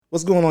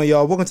What's going on,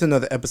 y'all? Welcome to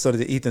another episode of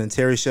the Ethan and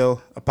Terry Show,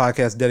 a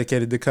podcast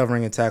dedicated to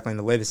covering and tackling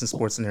the latest in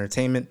sports and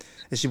entertainment.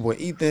 It's your boy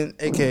Ethan,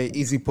 aka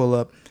Easy Pull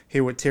Up,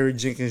 here with Terry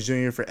Jenkins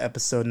Jr. for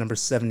episode number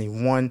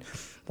 71.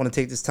 I want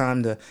to take this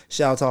time to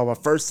shout out to all our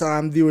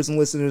first-time viewers and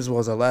listeners, as well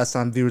as our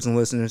last-time viewers and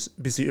listeners.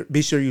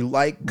 Be sure you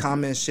like,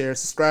 comment, share,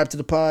 subscribe to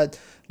the pod,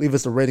 leave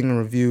us a rating and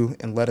review,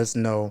 and let us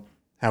know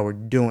how we're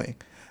doing.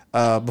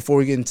 Before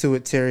we get into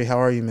it, Terry, how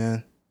are you,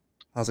 man?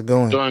 How's it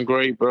going? Doing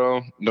great,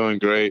 bro. Doing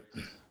great.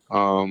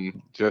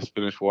 Just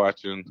finished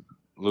watching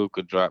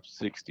Luka drop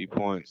 60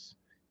 points,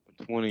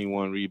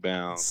 21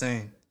 rebounds,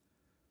 Insane.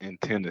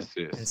 and 10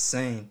 assists.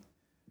 Insane.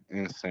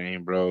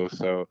 Insane, bro.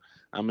 So,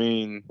 I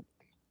mean,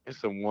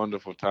 it's a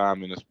wonderful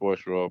time in the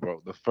sports world,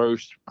 bro. The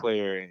first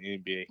player in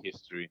NBA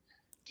history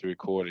to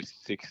record a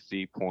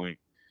 60-point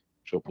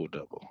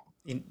triple-double.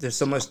 There's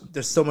so much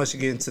to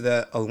get into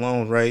that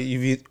alone, right?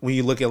 When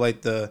you look at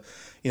like the,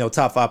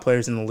 top 5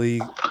 players in the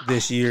league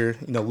this year,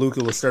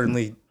 Luka was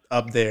certainly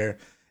up there,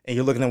 and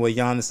you're looking at what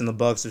Giannis and the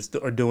Bucks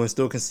are doing,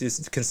 still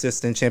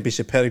consistent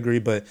championship pedigree,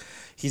 but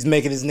he's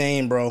making his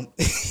name, bro.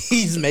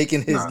 He's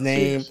making his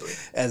name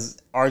as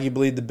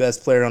arguably the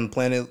best player on the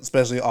planet,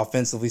 especially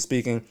offensively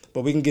speaking.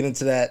 But we can get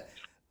into that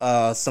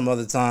some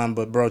other time.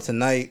 But bro,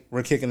 tonight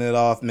we're kicking it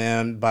off,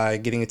 man, by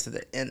getting into the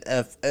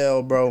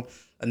NFL, bro.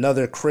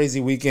 Another crazy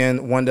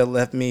weekend, one that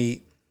left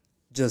me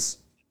just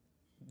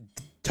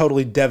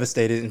totally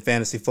devastated in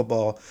fantasy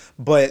football.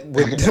 But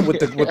with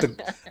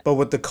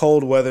the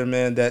cold weather,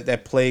 man,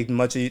 that plagued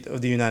much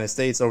of the United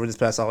States over this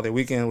past holiday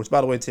weekend. Which,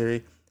 by the way,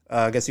 Terry,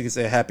 I guess you could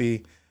say a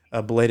happy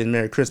belated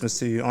Merry Christmas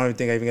to you. I don't even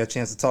think I even got a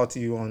chance to talk to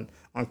you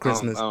on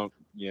Christmas.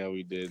 Yeah,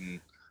 we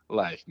didn't.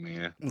 Life,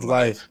 man.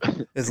 Life.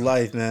 It's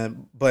life,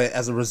 man. But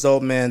as a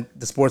result, man,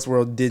 the sports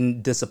world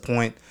didn't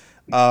disappoint.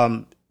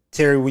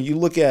 Terry, when you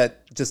look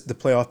at just the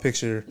playoff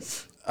picture,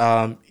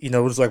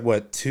 it was like,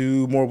 what,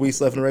 2 more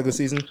weeks left in the regular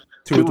season?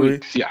 2 or 3?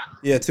 Weeks, yeah.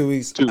 Yeah, 2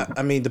 weeks. 2.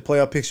 I mean, the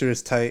playoff picture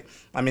is tight.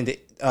 I mean,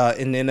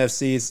 in the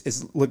NFC,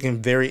 it's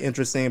looking very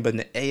interesting, but in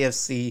the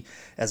AFC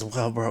as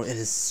well, bro, it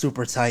is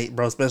super tight,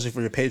 bro, especially for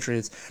your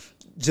Patriots.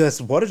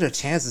 Just what are their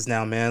chances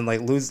now, man?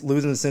 Like, losing to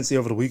Cincy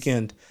over the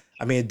weekend,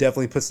 I mean, it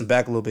definitely puts them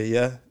back a little bit,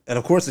 yeah? And,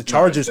 of course, the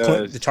Chargers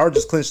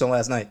clinched on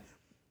last night.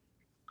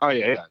 Oh,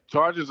 yeah.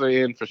 Chargers are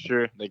in for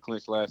sure. They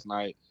clinched last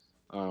night.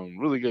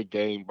 Really good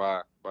game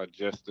by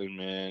Justin,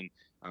 man.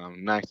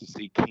 Nice to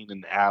see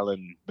Keenan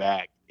Allen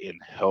back and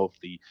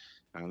healthy.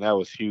 That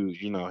was huge.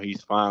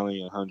 He's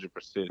finally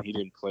 100%. He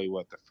didn't play,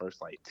 the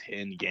first,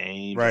 10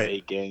 games or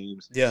 8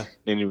 games. Yeah.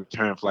 Then he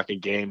returned for, a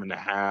game and a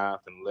half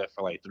and left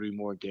for, 3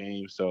 more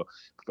games. So,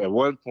 at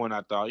one point,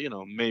 I thought,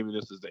 maybe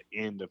this is the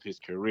end of his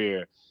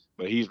career.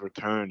 But he's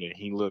returned, and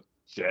he looked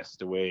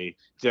just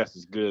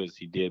as good as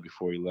he did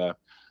before he left.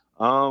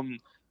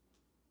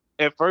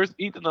 At first,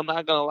 Ethan, I'm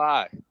not going to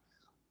lie,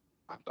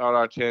 I thought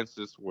our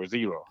chances were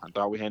 0. I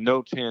thought we had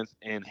no chance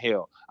in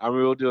hell. I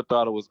really did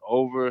thought it was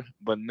over.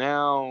 But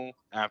now,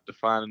 after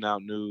finding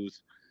out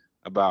news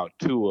about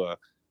Tua,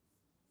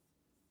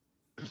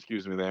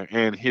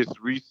 and his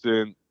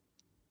recent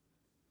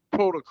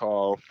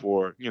protocol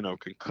for,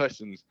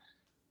 concussions,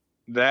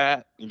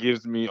 that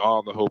gives me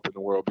all the hope in the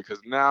world,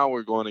 because now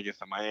we're going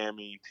against a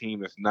Miami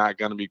team that's not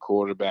going to be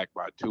quarterbacked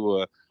by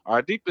Tua.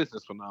 Our defense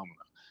is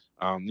phenomenal.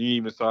 You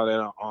even saw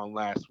that on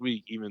last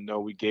week. Even though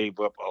we gave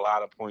up a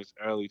lot of points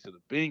early to the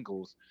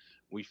Bengals,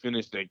 we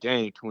finished that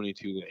game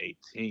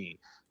 22-18.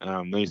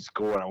 They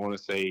scored, I want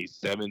to say,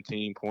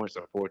 17 points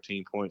or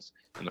 14 points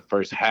in the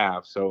first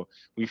half. So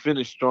we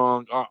finished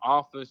strong. Our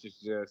offense is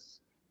just,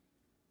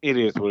 it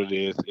is what it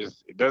is.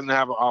 It doesn't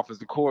have an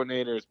offensive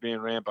coordinator. It's being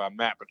ran by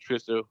Matt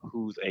Patricia,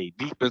 who's a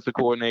defensive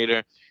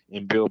coordinator,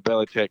 and Bill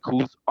Belichick,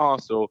 who's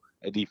also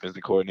a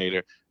defensive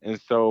coordinator. And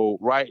so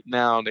right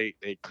now they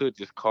could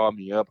just call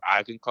me up.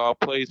 I can call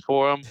plays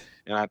for them,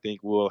 and I think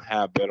we'll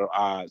have better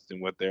odds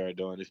than what they're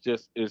doing.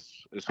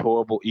 It's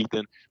horrible,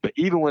 Ethan. But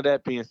even with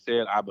that being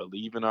said, I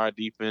believe in our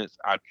defense.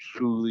 I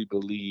truly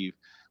believe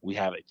we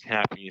have a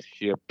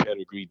championship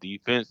pedigree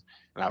defense,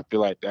 and I feel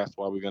like that's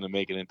why we're going to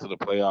make it into the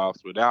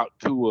playoffs. Without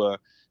Tua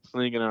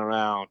slinging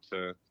around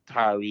to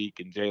Tyreek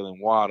and Jalen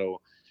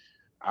Waddle,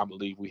 I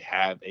believe we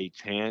have a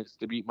chance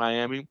to beat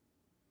Miami.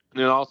 And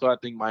then also, I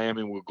think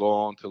Miami will go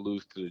on to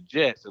lose to the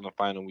Jets in the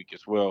final week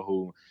as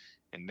well,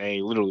 and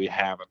they literally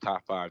have a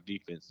top 5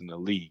 defense in the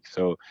league.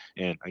 So,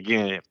 and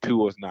again, if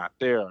Tua's not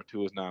there or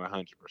Tua's not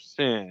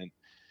 100%,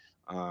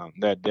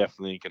 that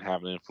definitely can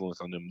have an influence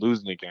on them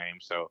losing the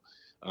game. So,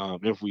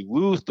 if we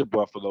lose to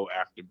Buffalo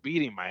after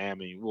beating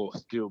Miami, we'll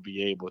still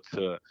be able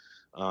to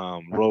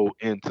roll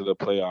into the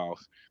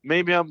playoffs.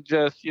 Maybe I'm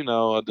just,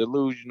 a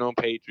delusional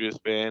Patriots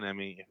fan. I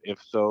mean, if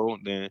so,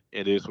 then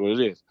it is what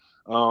it is.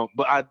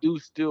 But I do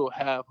still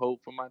have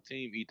hope for my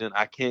team, Ethan.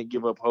 I can't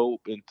give up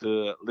hope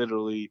until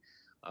literally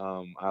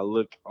I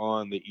look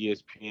on the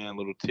ESPN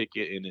little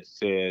ticket and it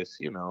says,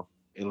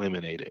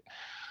 eliminated.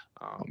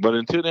 But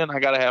until then, I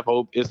gotta have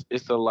hope.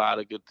 It's a lot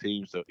of good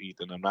teams, so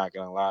Ethan, I'm not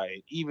gonna lie.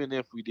 And even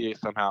if we did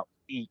somehow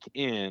eke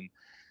in,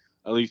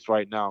 at least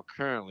right now,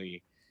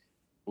 currently,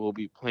 we'll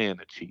be playing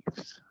the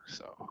Chiefs.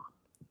 So,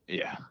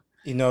 yeah.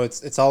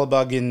 It's all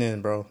about getting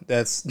in, bro.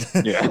 That's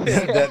Yeah.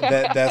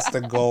 that's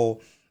the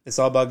goal. It's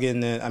all about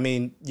getting in. I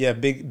mean, yeah,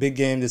 big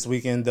game this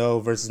weekend though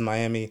versus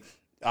Miami.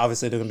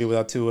 Obviously, they're gonna be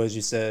without Tua, as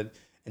you said,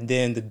 and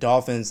then the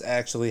Dolphins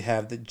actually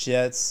have the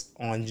Jets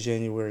on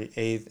January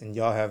 8th, and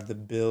y'all have the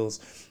Bills.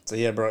 So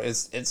yeah, bro,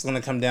 it's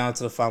gonna come down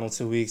to the final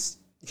 2 weeks.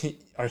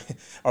 Are,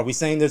 are we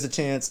saying there's a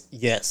chance?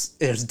 Yes,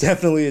 there's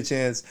definitely a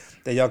chance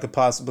that y'all could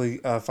possibly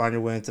find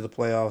your way into the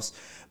playoffs.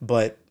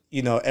 But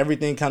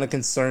everything kind of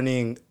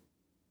concerning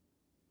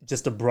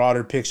just a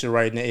broader picture,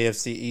 right, in the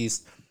AFC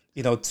East.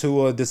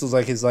 Tua, this was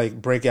like his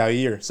like breakout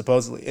year,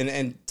 supposedly,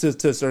 and to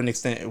a certain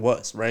extent, it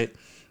was, right.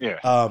 Yeah.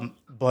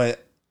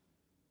 But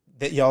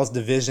that y'all's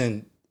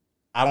division,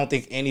 I don't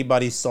think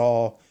anybody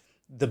saw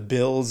the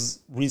Bills'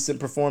 recent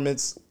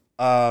performance,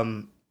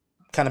 kind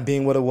of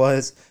being what it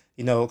was.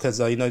 Because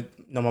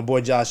my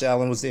boy Josh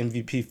Allen was the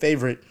MVP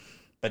favorite,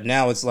 but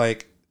now it's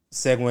like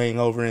segueing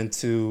over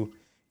into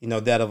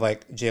that of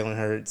like Jalen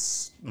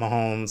Hurts,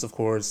 Mahomes, of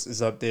course,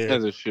 is up there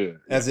As it should.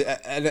 as Yeah.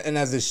 it, and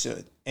as it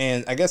should.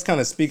 And I guess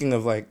kind of speaking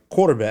of like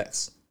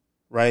quarterbacks,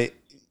 right?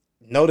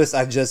 Notice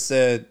I just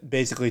said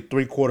basically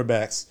three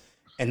quarterbacks,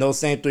 and those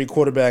same three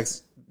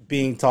quarterbacks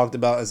being talked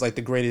about as like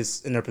the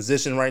greatest in their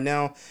position right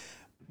now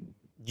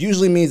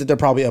usually means that they're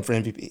probably up for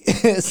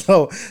MVP.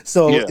 So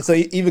Yeah. so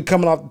even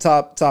coming off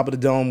the top of the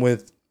dome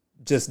with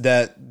just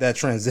that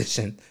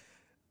transition,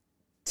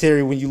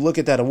 Terry, when you look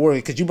at that award,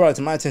 because you brought it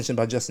to my attention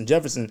about Justin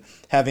Jefferson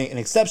having an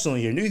exceptional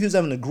year. Knew he was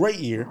having a great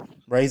year,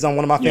 right? He's on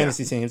one of my Yeah.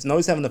 fantasy teams. No,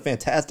 he's having a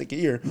fantastic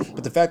year.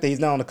 But the fact that he's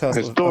now on the cusp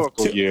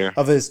Historical year.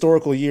 of a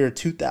historical year,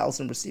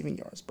 2,000 receiving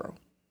yards, bro,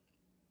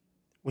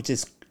 which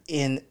is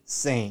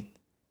insane.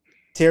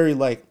 Terry,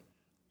 like,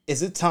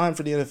 is it time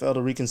for the NFL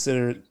to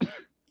reconsider,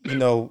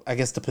 I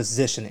guess the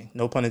positioning,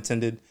 no pun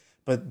intended,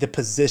 but the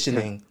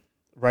positioning,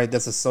 right,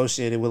 that's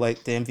associated with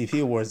like the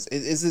MVP awards?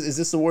 Is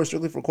this award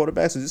strictly for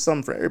quarterbacks, or is this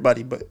something for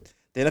everybody? But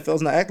the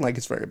NFL's not acting like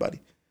it's for everybody.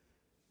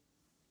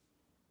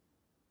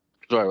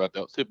 Sorry about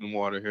that. Sipping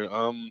water here.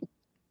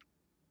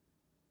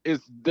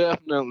 It's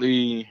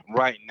definitely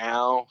right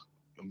now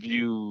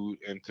viewed,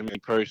 and to me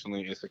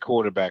personally, it's a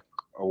quarterback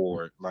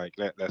award. Like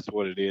that's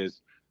what it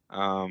is.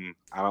 I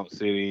don't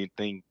see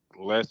anything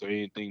less or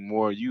anything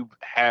more. You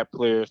had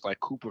players like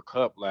Cooper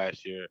Cup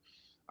last year,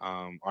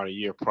 or the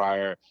year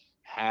prior,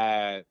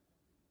 had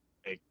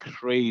a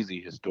crazy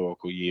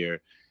historical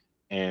year,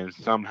 and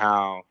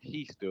somehow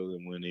he still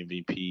didn't win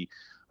MVP.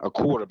 A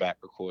quarterback,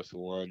 of course,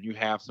 won. You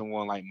have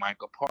someone like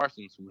Michael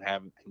Parsons who's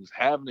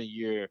having a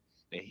year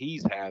that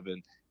he's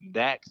having.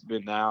 Dak's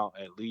been out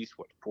at least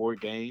 4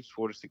 games,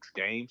 4 to 6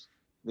 games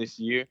this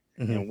year.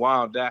 Mm-hmm. And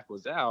while Dak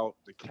was out,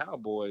 the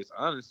Cowboys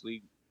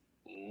honestly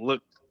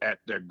looked at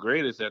their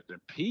greatest at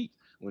their peak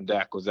when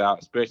Dak was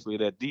out, especially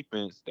that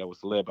defense that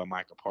was led by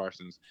Michael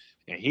Parsons.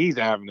 And he's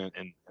having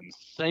an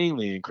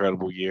insanely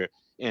incredible year.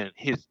 And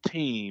his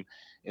team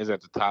is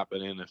at the top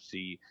of the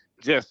NFC,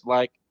 just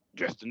like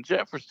Justin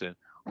Jefferson,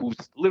 who's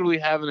literally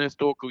having a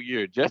historical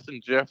year.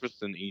 Justin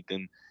Jefferson,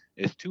 Ethan,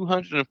 is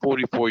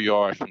 244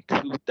 yards from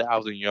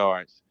 2,000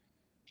 yards.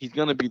 He's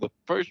going to be the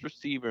first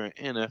receiver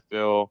in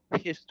NFL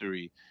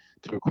history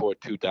to record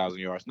 2,000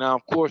 yards. Now,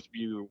 of course, if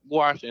you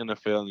watch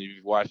NFL and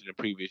you've watched in the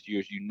previous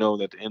years, you know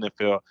that the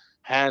NFL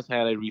has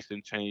had a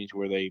recent change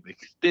where they've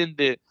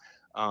extended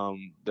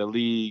the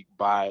league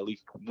by at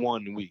least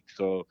 1 week.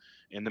 So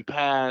in the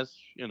past,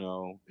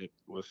 it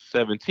was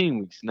 17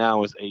 weeks.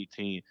 Now it's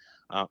 18.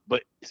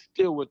 But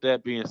still, with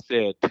that being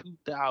said,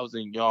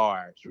 2,000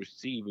 yards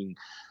receiving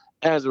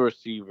as a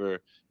receiver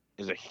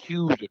is a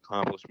huge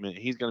accomplishment.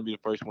 He's going to be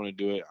the first one to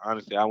do it.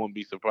 Honestly, I wouldn't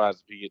be surprised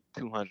if he gets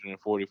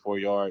 244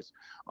 yards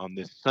on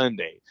this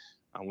Sunday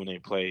when they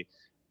play.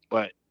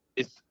 But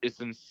it's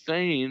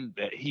insane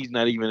that he's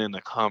not even in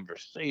the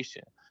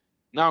conversation.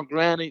 Now,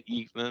 granted,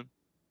 Ethan,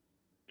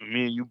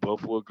 me and you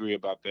both will agree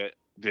about that.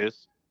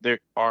 There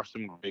are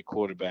some great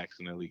quarterbacks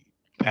in the league.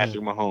 Mm-hmm.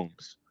 Patrick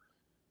Mahomes.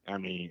 I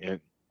mean,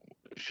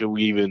 should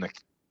we even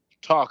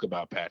talk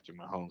about Patrick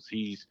Mahomes?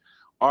 He's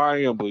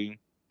arguably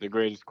the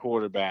greatest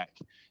quarterback,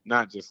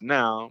 not just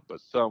now,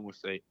 but some would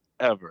say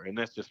ever. And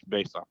that's just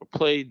based off of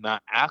play,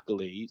 not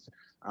accolades.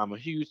 I'm a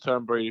huge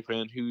Tom Brady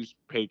fan, huge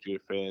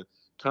Patriot fan.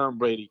 Tom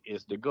Brady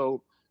is the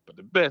GOAT, but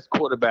the best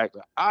quarterback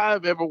that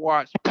I've ever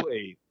watched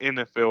play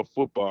NFL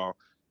football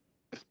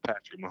is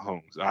Patrick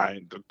Mahomes.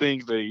 The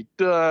things that he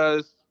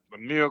does, the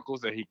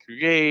miracles that he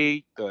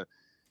creates,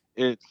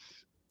 it's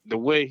the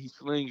way he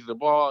slings the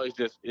ball is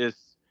just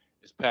it's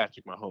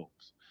Patrick Mahomes.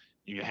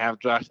 You have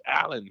Josh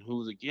Allen,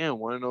 who's again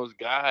one of those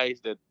guys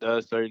that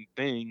does certain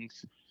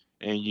things,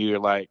 and you're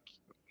like,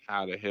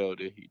 how the hell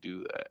did he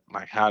do that?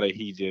 Like, how did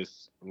he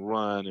just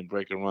run and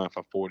break a run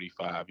for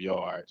 45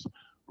 yards,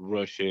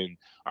 rushing,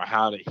 or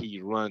how did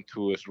he run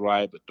to his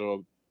right but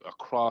throw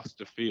across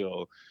the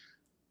field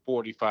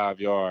 45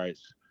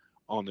 yards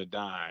on the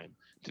dime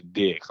to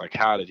Diggs? Like,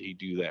 how did he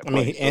do that I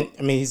mean,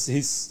 play? So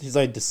he's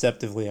like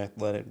deceptively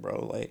athletic,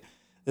 bro. Like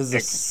this is a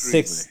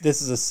extremely. six,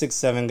 this is a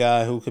 6'7"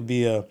 guy who could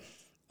be a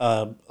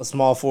a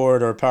small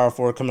forward or a power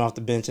forward coming off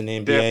the bench in the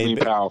NBA, Definitely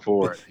power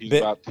forward. He's but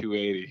about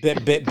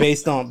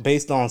 280.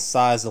 based on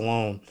size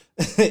alone,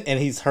 and Yeah.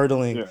 he's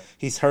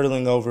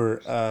hurdling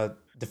over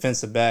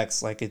defensive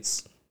backs like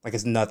it's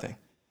nothing.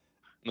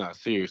 No,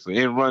 seriously,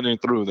 and running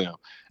through them.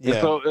 And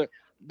Yeah, so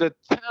the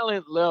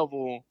talent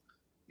level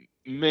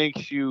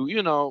makes you,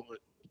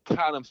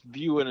 kind of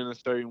view it in a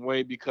certain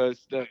way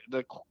because the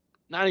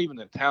not even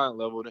the talent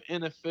level, the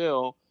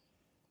NFL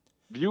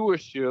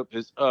viewership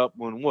is up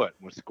when what?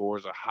 When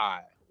scores are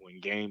high, when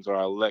games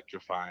are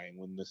electrifying,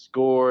 when the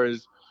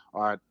scores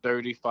are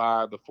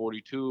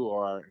 35-42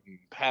 or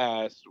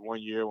past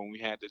one year when we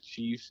had the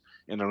Chiefs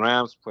and the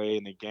Rams play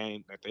in the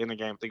game at the end of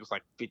the game, I think it was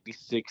like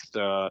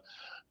 56-52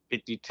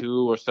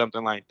 or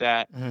something like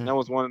that. And hmm that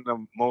was one of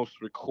the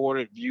most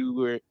recorded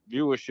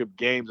viewership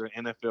games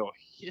in NFL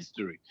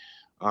history.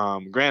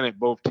 Granted,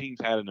 both teams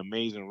had an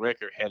amazing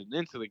record heading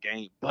into the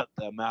game, but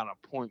the amount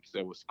of points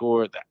that were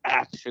scored, the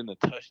action, the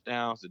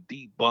touchdowns, the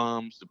deep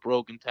bombs, the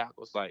broken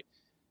tackles, like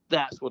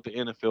that's what the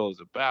NFL is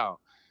about.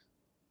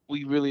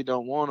 We really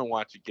don't want to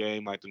watch a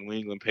game like the New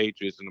England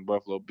Patriots and the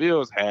Buffalo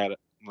Bills had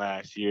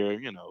last year,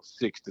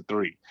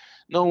 6-3.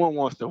 No one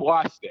wants to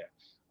watch that.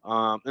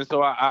 And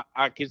so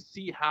I can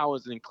see how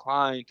it's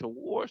inclined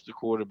towards the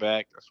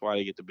quarterback. That's why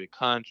they get the big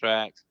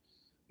contracts.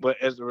 But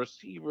as a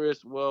receiver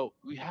as well,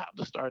 we have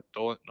to start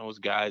throwing those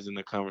guys in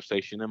the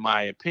conversation, in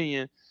my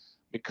opinion,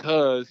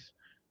 because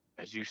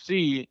as you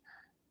see,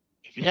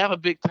 if you have a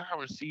big time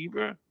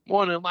receiver,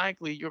 more than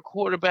likely your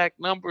quarterback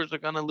numbers are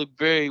going to look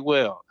very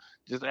well.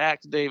 Just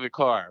ask David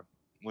Carr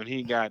when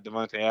he got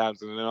Devontae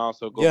Adams, and then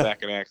also go yeah,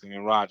 back and ask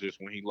Aaron Rodgers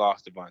when he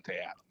lost Devontae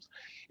Adams.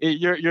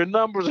 Your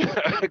numbers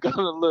are going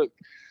to look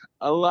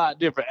a lot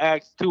different.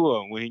 Ask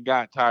Tua when he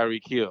got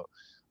Tyreek Hill,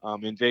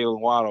 and Jalen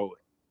Waddle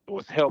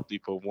was healthy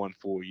for one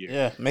full year.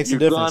 yeah, makes a You're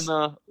difference.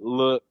 gonna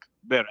look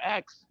better.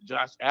 Ask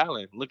Josh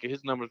Allen. Look at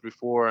his numbers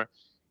before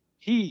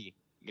he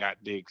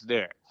got Diggs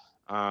there.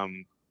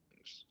 Um,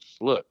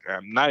 look,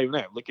 not even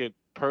that. Look at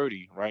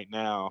Purdy right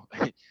now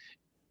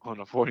on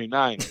the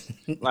 49ers.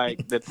 Like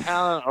the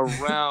talent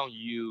around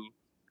you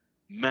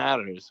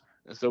matters.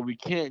 And so we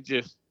can't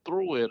just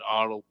throw it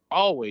all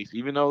always,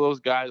 even though those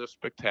guys are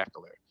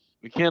spectacular.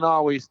 We can't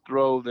always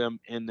throw them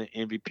in the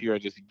MVP or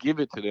just give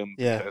it to them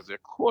Yeah. because they're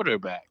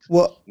quarterbacks.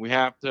 Well, We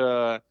have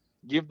to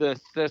give the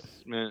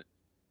assessment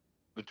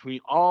between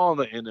all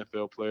the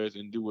NFL players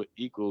and do it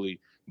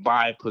equally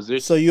by so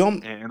position. you,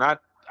 And I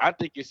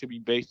think it should be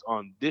based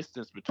on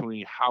distance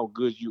between how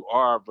good you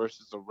are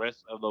versus the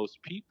rest of those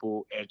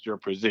people at your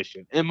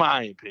position, in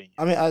my opinion.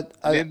 I mean, And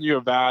then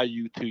your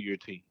value to your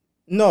team.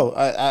 no,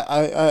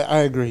 I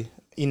agree.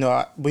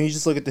 When you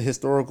just look at the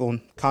historical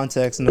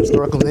context and the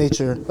historical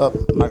nature,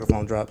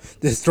 microphone drop,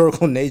 the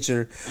historical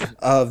nature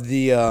of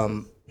the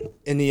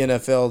in the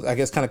NFL, I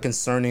guess kind of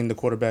concerning the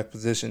quarterback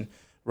position,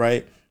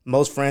 right?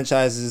 Most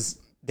franchises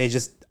they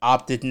just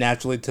opted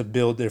naturally to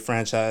build their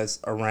franchise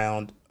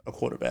around a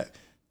quarterback.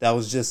 That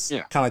was just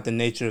Yeah, kind of like the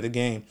nature of the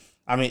game.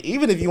 I mean,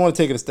 even if you want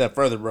to take it a step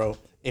further, bro,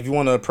 if you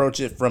want to approach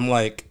it from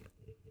like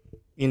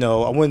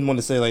I wouldn't want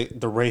to say like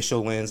the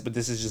racial lens, but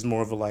this is just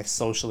more of a like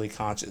socially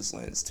conscious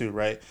lens too,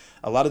 right?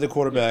 A lot of the yeah,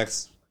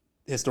 quarterbacks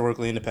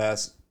historically in the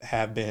past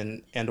have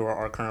been and or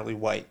are currently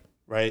white,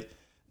 right?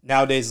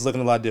 Nowadays it's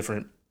looking a lot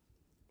different,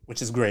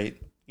 which is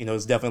great.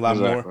 It's definitely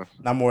exactly.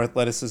 a lot more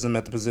athleticism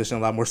at the position,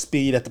 a lot more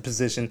speed at the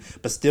position,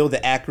 but still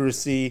the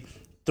accuracy,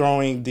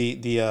 throwing, the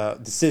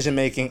decision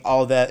making,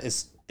 all of that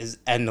is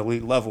at an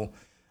elite level.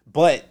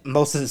 But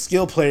most of the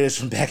skill players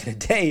from back in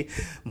the day,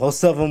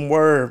 most of them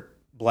were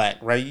black,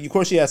 right? Of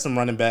course, you had some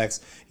running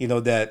backs,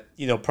 that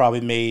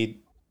probably made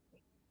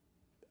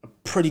a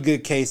pretty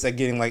good case at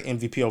getting like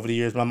MVP over the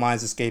years. My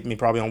mind's escaped me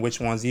probably on which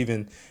ones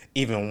even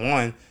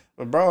won.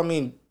 But bro, I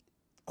mean,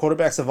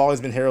 quarterbacks have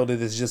always been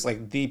heralded as just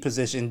like the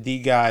position, the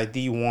guy,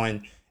 the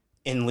one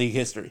in league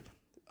history.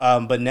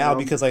 But now Well,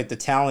 because like the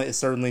talent is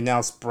certainly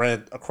now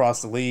spread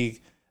across the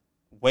league,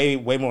 way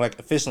more like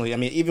efficiently. I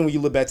mean, even when you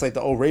look back to like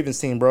the old Ravens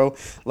team, bro,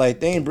 like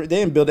they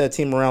didn't build that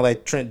team around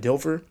like Trent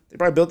Dilfer. They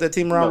probably built that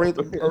team no,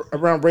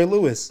 around Ray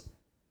Lewis.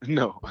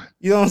 no,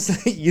 You know what I'm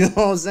saying? You know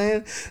what I'm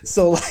saying?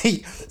 So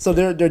like, so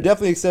there are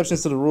definitely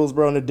exceptions to the rules,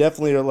 bro, and there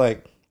definitely are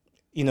like,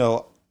 you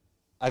know,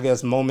 I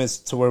guess moments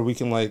to where we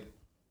can like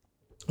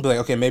be like,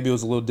 okay, maybe it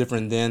was a little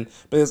different then,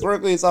 but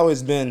historically it's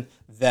always been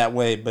that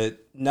way. But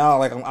now,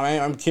 like,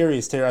 I'm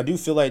curious, Terry. I do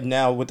feel like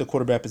now with the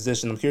quarterback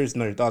position, I'm curious to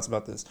know your thoughts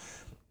about this.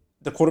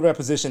 The quarterback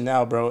position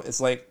now, bro, it's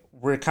like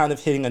we're kind of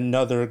hitting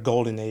another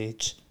golden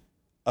age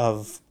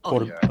oh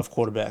yeah, of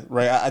quarterback,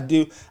 right? I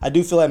do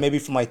feel like maybe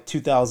from like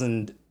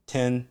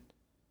 2010,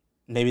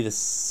 maybe the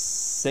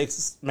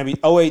six, maybe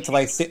 '08 to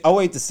like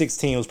 '08 to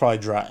 16 was probably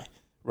dry,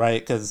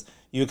 right? Because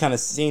you kind of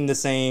seen the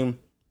same,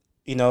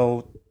 you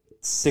know,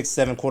 6,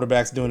 7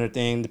 quarterbacks doing their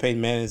thing. The Peyton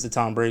Manning's, the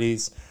Tom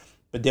Brady's,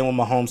 but then when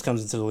Mahomes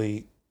comes into the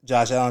league,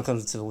 Josh Allen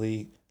comes into the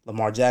league,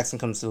 Lamar Jackson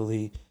comes to the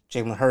league,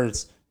 Jalen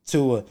Hurts,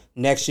 Tua.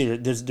 Next year,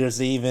 there's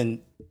an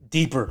even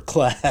deeper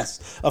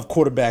class of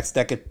quarterbacks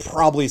that could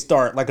probably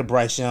start like a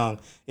Bryce Young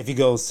if he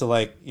goes to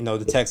like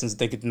the Texans,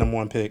 they get the number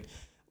 1 pick.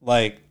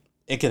 like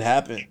it could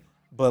happen.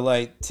 But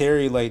like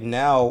Terry, like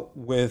now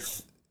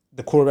with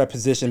the quarterback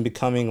position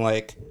becoming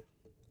like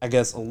I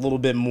guess a little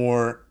bit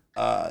more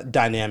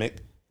dynamic,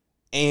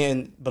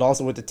 and but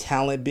also with the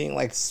talent being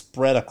like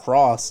spread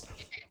across.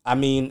 I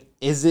mean,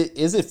 is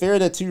it fair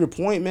that to your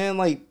point, man,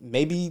 like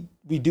maybe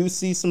we do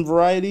see some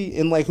variety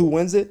in like who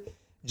wins it?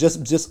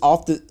 Just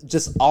off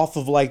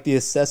of like the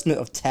assessment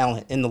of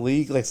talent in the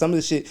league. Like some of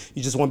the shit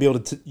you just won't be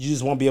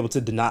able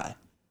to deny.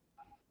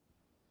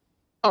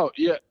 Oh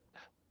yeah,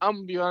 I'm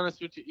gonna be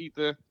honest with you,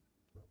 Ethan,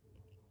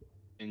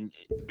 and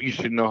you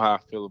should know how I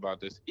feel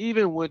about this.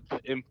 Even with the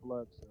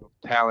influx of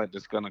talent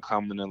that's gonna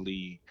come in the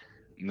league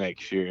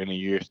next year and the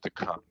years to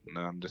come,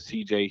 the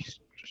C.J.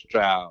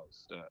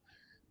 Strouds, the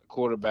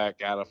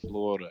quarterback out of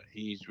Florida,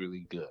 he's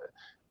really good.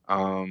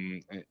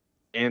 Um,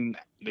 and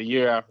the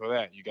year after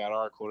that, you got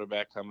our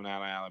quarterback coming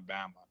out of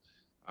Alabama.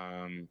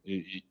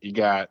 You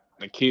got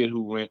the kid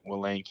who went with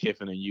Lane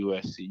Kiffin at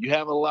USC. You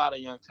have a lot of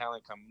young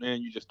talent coming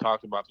in. You just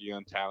talked about the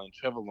young talent.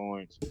 Trevor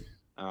Lawrence,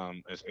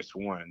 it's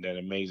one that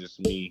amazes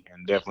me,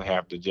 and definitely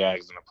have the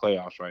Jags in the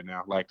playoffs right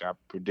now, like I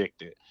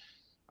predicted.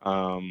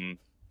 Um,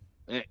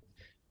 eh,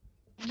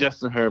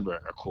 Justin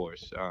Herbert, of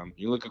course.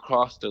 You look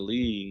across the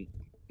league,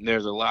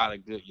 there's a lot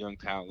of good young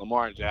talent.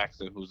 Lamar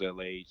Jackson, who's that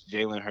age,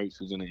 Jalen Hurts,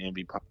 who's in the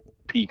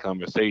MVP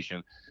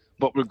conversation.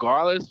 But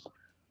regardless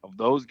of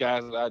those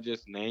guys that I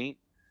just named,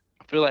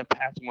 I feel like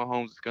Patrick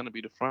Mahomes is going to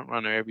be the front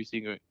runner every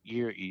single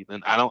year.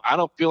 Ethan, I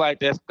don't feel like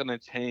that's going to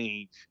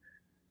change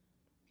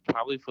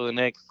probably for the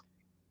next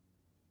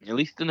at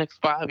least the next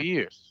 5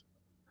 years.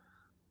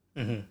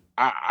 Mm-hmm.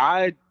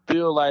 I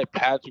feel like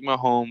Patrick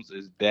Mahomes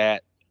is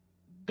that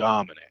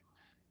dominant.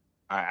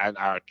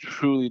 I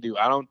truly do.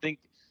 I don't think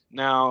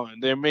now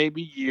there may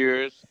be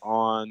years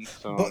on But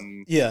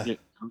some yeah,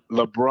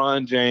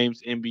 LeBron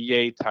James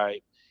NBA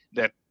type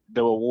that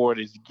the award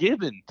is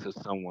given to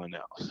someone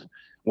else.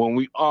 When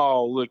we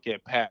all look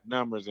at Pat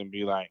numbers and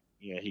be like,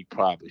 yeah, he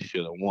probably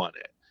should have won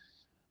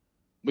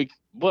it.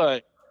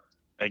 But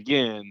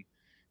again,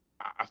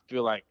 I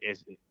feel like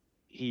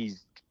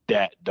he's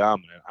that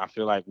dominant. I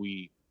feel like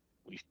we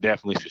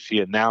definitely should see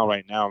it now.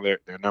 Right now, they're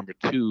number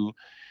two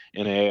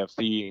in the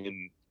AFC,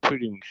 and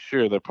pretty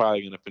sure they're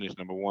probably going to finish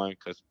number one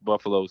because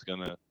Buffalo's going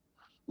to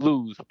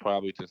lose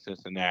probably to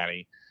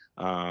Cincinnati.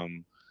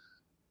 Um,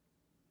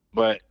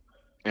 but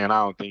and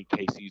I don't think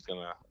KC's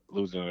going to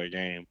lose another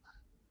game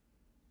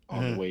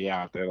on the mm-hmm. way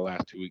out there the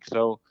last 2 weeks.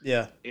 So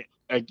Yeah,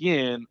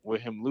 again,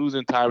 with him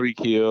losing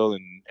Tyreek Hill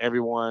and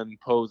everyone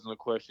posing the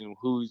question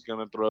who he's going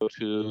to throw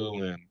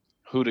to and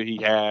who that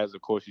he has.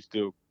 Of course, he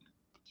still,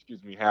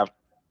 have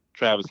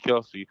Travis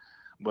Kelsey.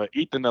 But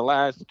Ethan, the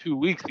last 2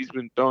 weeks, he's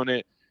been throwing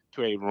it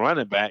to a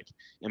running back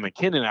and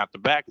McKinnon out the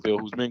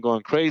backfield, who's been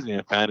going crazy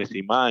in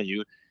fantasy, mind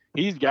you.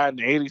 He's gotten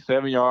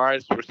 87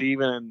 yards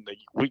receiving, and the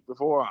week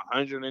before,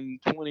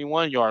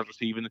 121 yards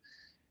receiving.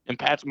 And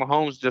Patrick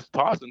Mahomes just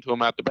tossing to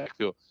him out the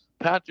backfield.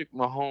 Patrick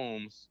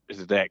Mahomes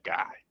is that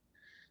guy.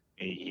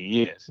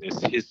 He is.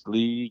 It's his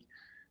league.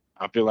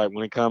 I feel like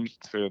when it comes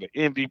to the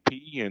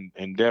MVP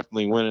and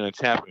definitely winning a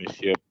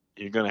championship,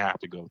 you're going to have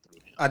to go through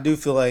him. I do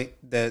feel like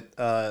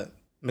that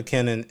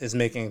McKinnon is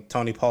making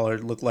Tony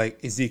Pollard look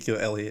like Ezekiel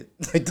Elliott,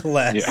 like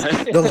Yeah.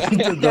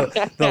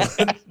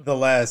 the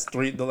last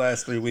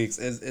 3 weeks.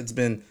 It's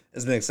been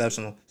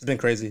exceptional. It's been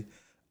crazy.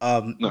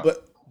 No.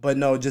 But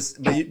no,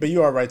 but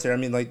you are right there. I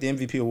mean, like the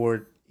MVP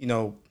award,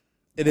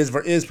 it is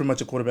pretty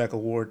much a quarterback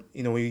award.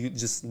 When you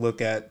just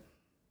look at,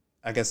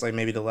 I guess like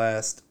maybe the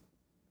last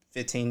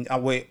 15. I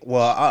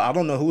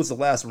don't know who was the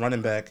last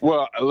running back.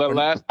 Well, the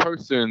last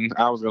person,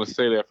 I was going to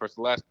say that first.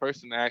 The last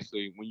person,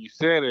 actually, when you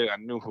said it, I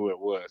knew who it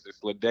was.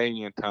 It's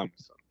LaDainian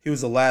Tomlinson. He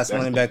was the last That's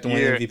running the back to win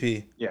year.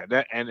 MVP. Yeah,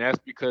 that's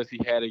because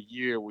he had a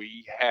year where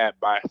he had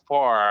by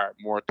far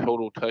more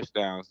total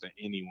touchdowns than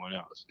anyone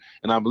else,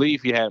 and I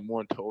believe he had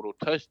more total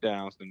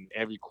touchdowns than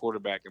every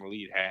quarterback in the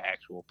league had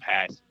actual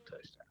passing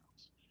touchdowns.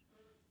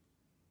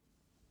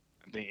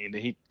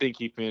 He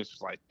finished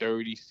with like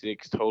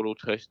 36 total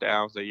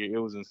touchdowns that year. It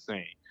was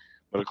insane.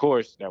 But of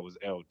course, that was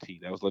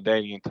LT. That was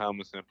LaDainian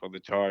Tomlinson for the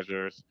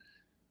Chargers,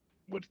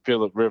 with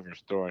Phillip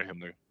Rivers throwing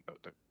him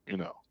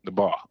the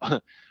ball.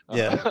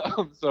 Yeah.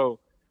 So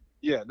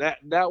yeah,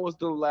 that was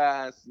the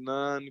last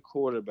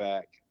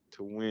non-quarterback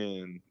to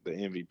win the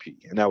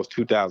MVP, and that was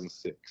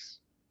 2006.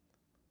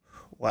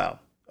 Wow.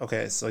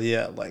 Okay, so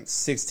yeah, like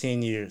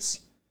 16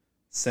 years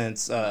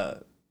since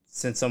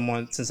since a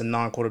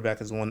non quarterback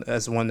has won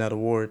that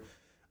award.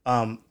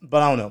 But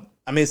I don't know.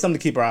 I mean, it's something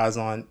to keep our eyes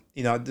on.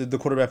 The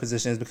quarterback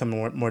position is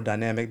becoming more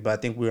dynamic, but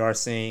I think we are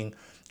seeing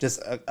just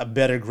a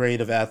better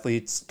grade of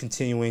athletes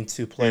continuing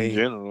to In play.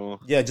 general,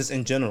 Yeah, just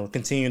in general,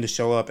 continuing to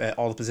show up at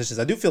all the positions.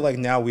 I do feel like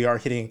now we are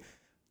hitting,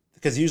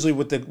 because usually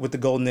with the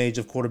golden age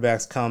of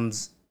quarterbacks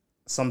comes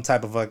some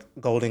type of like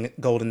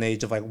golden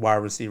age of like wide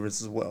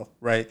receivers as well,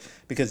 right?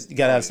 Because you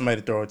gotta have somebody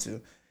to throw it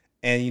to.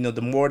 And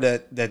the more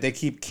that they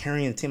keep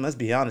carrying the team, let's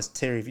be honest,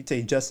 Terry, if you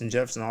take Justin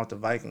Jefferson off the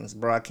Vikings,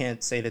 bro, I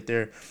can't say that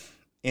they're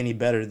any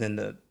better than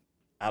the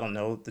I don't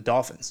know, the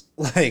Dolphins.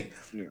 Like,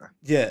 Yeah.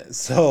 yeah.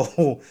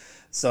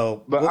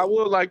 So But I what?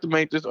 would like to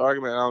make this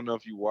argument. I don't know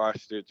if you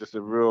watched it. Just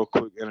a real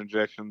quick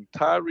interjection.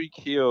 Tyreek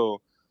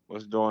Hill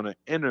was doing an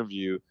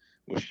interview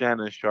with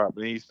Shannon Sharp,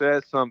 and he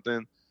said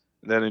something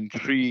that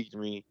intrigued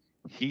me.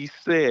 He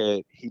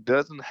said he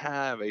doesn't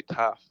have a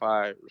top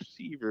five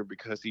receiver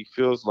because he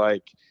feels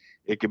like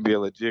it can be a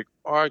legit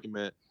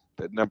argument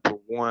that number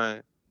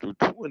 1 through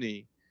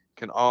 20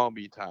 can all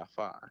be top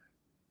five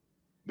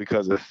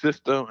because of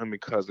system and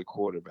because of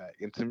quarterback.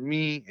 And to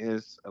me,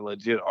 it's a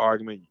legit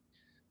argument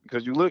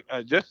because you look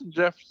at Justin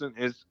Jefferson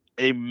is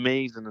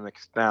amazing and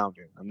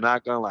astounding. I'm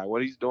not gonna lie,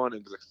 what he's doing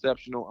is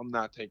exceptional. I'm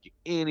not taking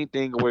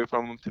anything away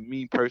from him. To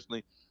me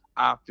personally,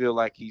 I feel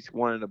like he's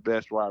one of the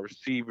best wide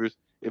receivers,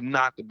 if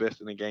not the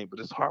best in the game. But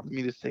it's hard for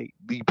me to say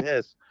the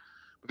best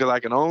because I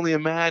can only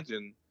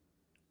imagine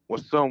what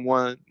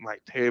someone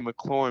like Terry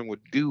McLaurin would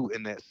do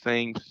in that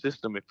same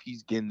system if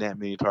he's getting that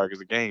many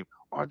targets a game,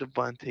 or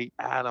Devontae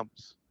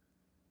Adams,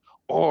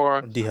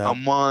 or D Hop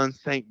Amon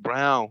St.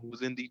 Brown,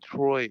 who's in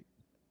Detroit,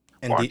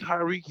 and or D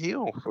Tyreek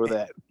Hill for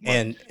that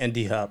much. and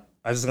D Hop.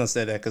 I was just gonna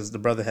say that because the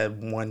brother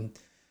had one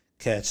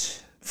catch,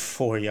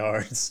 4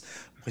 yards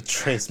with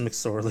Trace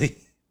McSorley.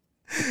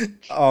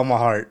 Oh, my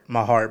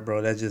heart,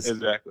 bro. That just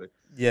Exactly.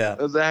 yeah,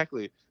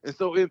 Exactly. And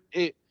so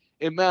it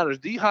matters.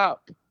 D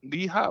Hop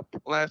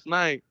last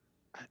night,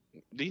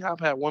 D Hop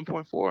had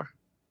 1.4,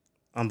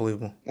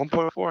 unbelievable.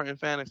 1.4 in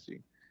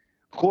fantasy.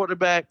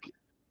 Quarterback,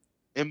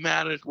 it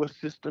matters what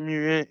system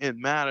you're in. It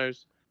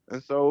matters.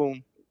 And so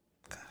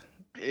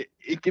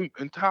it can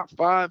in top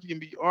five can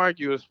be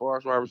argued as far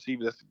as wide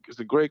receiver. It's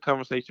a great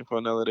conversation for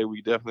another day.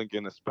 We definitely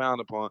can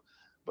expound upon.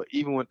 But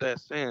even with that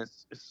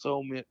sense, it's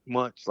so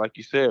much, like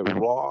you said,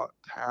 raw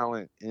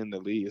talent in the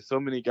league. There's so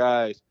many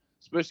guys,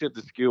 especially at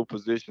the skill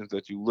positions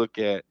that you look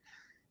at,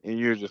 and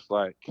you're just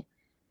like,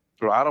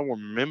 bro, I don't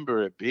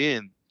remember it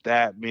being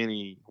that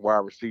many wide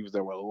receivers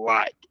that were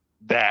like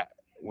that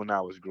when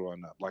I was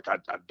growing up. Like I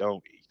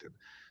don't, Ethan.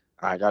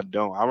 Like I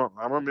don't.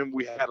 I remember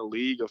we had a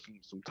league of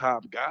some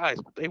top guys,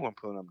 but they weren't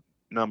putting up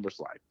numbers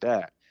like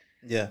that.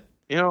 Yeah,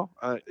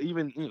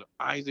 Even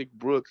Isaac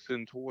Brooks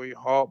and Torrey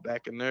Hall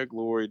back in their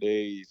glory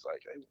days,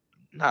 like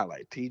not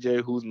like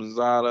T.J.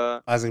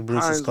 Houshmandzadeh, Isaac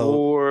Bruce is Hines cold.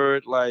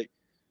 Ward. Like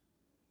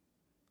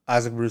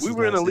Isaac Bruce we is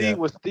were in a nice. league Yeah,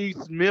 where Steve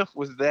Smith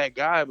was that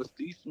guy, but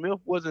Steve Smith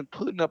wasn't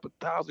putting up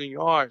 1,000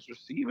 yards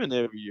receiving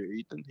every year.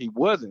 Ethan, he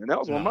wasn't, and that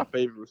was one of no, my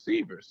favorite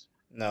receivers.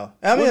 no.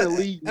 I We're mean, in a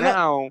league and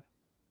now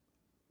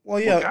well,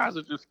 where yeah. guys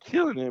are just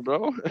killing it,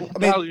 bro. I mean,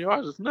 1,000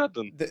 yards is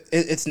nothing.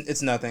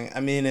 it's nothing.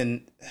 I mean,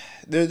 and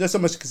there's so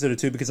much to consider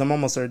too because I'm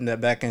almost certain that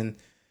back in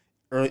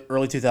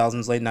early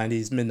 2000s, late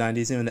 90s, mid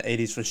 90s, even the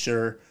 80s for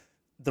sure,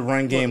 the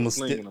run game Wasn't was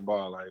still slinging the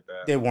ball like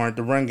that. they weren't.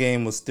 The run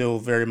game was still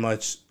very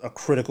much a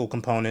critical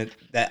component.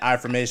 That I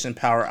formation,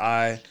 power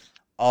I,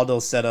 all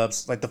those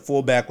setups. Like the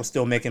fullback was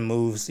still making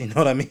moves. You know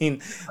what I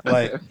mean?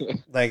 Like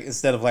like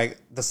instead of like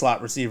the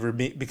slot receiver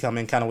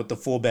becoming kind of what the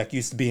fullback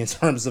used to be in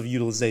terms of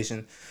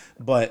utilization.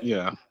 But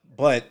Yeah.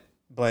 but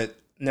but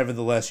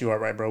nevertheless, you are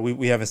right, bro.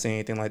 We haven't seen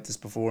anything like this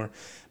before.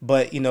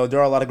 But there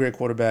are a lot of great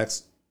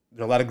quarterbacks.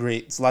 There are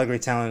it's a lot of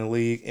great talent in the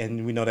league,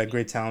 and we know that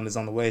great talent is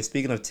on the way.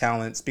 Speaking of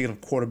talent, speaking of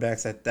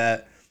quarterbacks at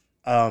that,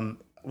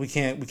 we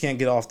can't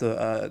get off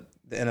the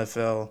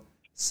NFL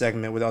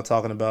segment without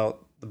talking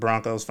about the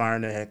Broncos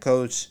firing their head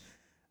coach.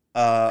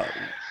 Uh,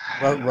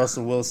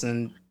 Russell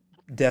Wilson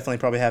definitely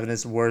probably having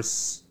his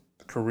worst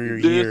career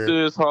This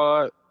year. is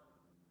hard.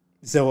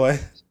 So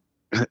what?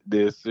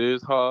 This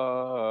is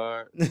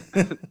hard.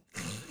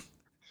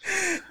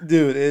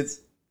 Dude,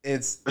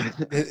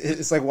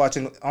 it's like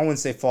watching. I wouldn't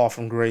say Fall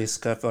from Grace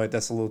because I feel like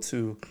that's a little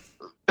too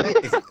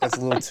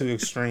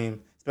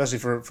extreme, especially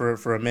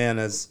for a man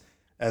as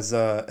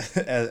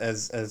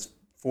as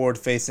forward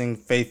facing,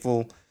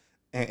 faithful,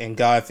 and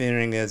God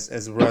fearing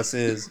as Russ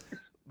is.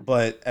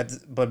 But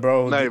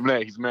bro, Not even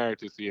that. He's married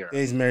to Sierra.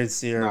 he's married to Let's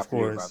Sierra, of not forget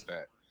course. about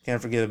that.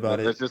 Can't forget about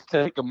Let's it. just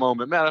take a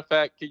moment. Matter of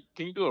fact,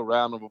 can you do a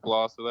round of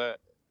applause for that?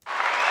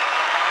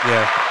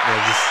 Yeah,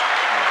 yeah,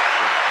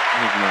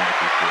 He's married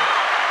to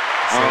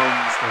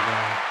Sierra. still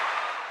going.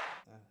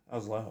 That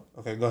was loud.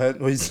 Okay, go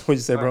ahead. What'd you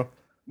say, Uh, bro?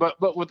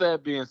 but with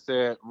that being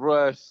said,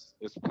 Russ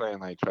is playing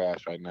like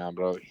trash right now,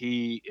 bro.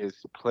 He is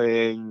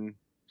playing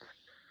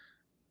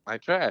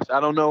like trash. I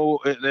don't know.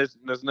 There's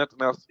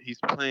nothing else. He's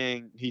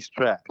playing. He's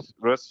trash.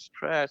 Russ is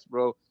trash,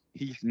 bro.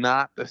 He's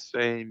not the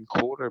same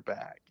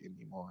quarterback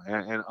anymore.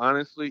 And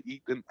honestly,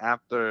 Ethan,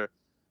 after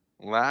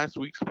last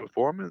week's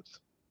performance,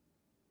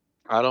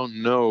 I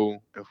don't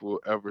know if we'll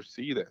ever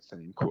see that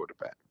same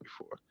quarterback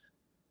before.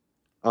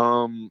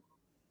 Um,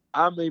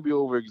 I may be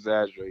over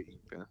exaggerating,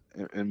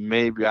 and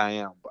maybe I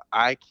am, but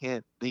I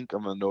can't think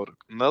of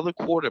another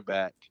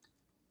quarterback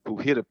who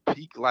hit a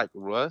peak like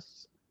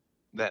Russ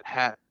that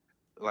had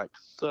like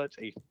such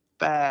a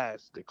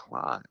fast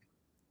decline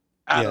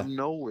out of Yeah,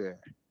 nowhere.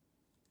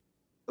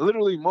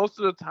 Literally, most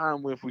of the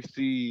time, if we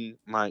see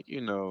like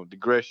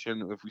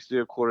digression, if we see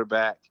a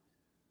quarterback,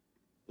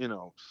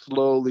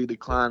 slowly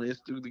declining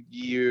through the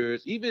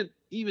years, even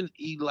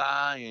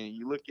Eli, and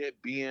you look at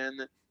Ben.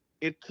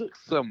 it took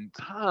some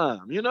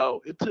time,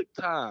 it took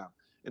time.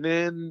 And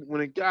then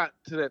when it got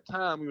to that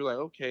time, we were like,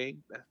 okay,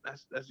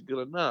 that's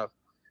good enough.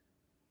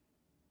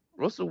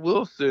 Russell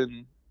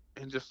Wilson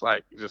and just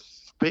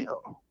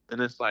fell.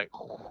 And it's like,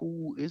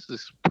 who is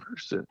this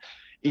person?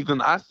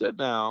 Ethan, I sat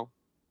down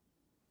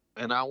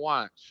and I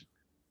watched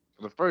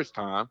for the first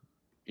time,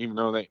 even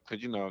though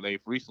because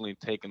they've recently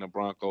taken the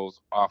Broncos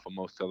off of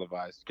most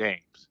televised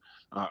games.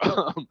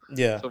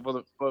 Yeah. So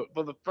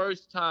for the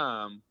first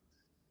time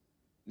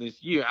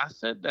this year, I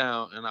sat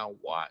down and I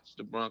watched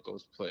the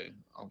Broncos play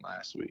on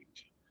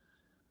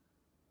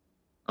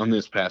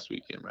this past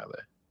weekend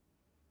rather.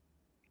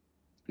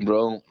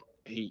 Bro,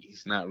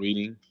 he's not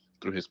reading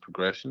through his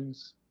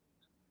progressions.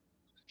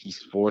 He's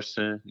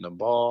forcing the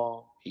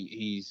ball.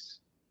 He's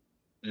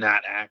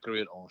not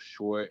accurate on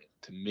short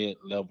to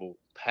mid-level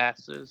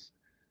passes.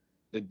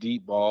 The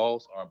deep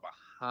balls are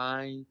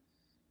behind.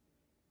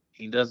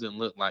 He doesn't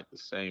look like the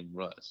same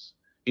Russ.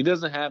 He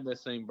doesn't have that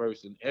same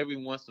burst. And every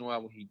once in a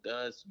while when he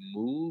does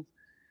move,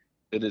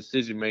 the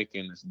decision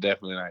making is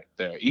definitely not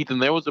there. Ethan,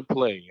 there was a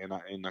play,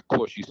 and of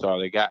course you saw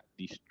they got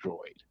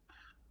destroyed.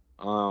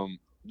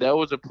 There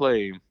was a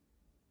play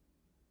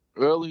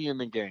early in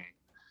the game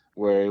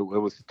where it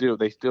was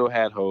they still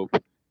had hope.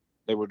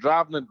 They were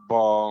driving the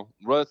ball.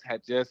 Russ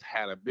had just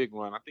had a big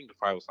run. I think the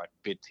fight was like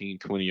 15,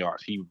 20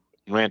 yards. He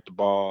ran the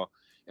ball,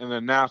 and the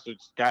announcer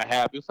just got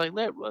happy. It's like,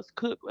 let Russ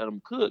cook, let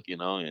him cook,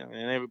 and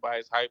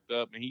everybody's hyped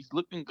up, and he's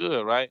looking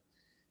good, right?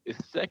 It's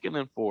 2nd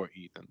and 4,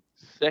 Ethan.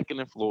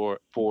 2nd and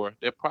 4.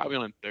 They're probably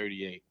on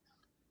 38.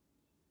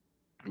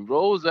 He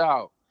rolls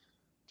out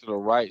to the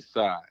right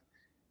side.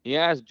 He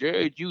has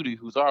Jerry Jeudy,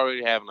 who's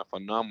already having a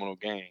phenomenal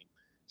game,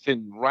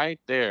 sitting right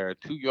there,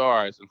 2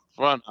 yards in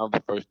front of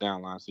the first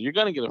down line. So you're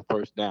going to get a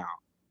first down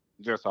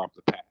just off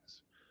the pass.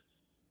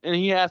 And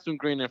he has some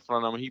green in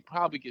front of him. He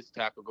probably gets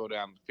tackled, go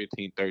down to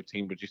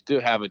 15-13, but you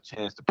still have a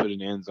chance to put it in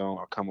the end zone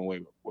or come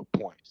away with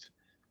points.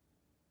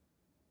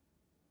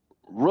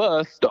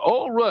 Russ, the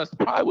old Russ,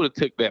 probably would have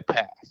took that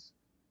pass.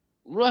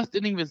 Russ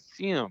didn't even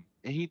see him,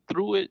 and he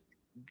threw it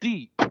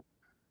deep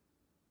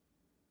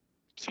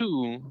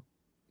to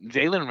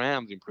Jalen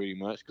Ramsey pretty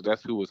much, because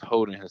that's who was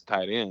holding his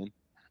tight end.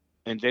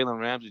 And Jalen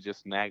Ramsey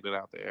just snagged it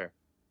out the air.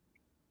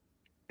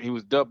 He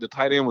was the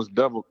tight end was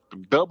double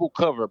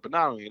cover, but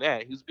not only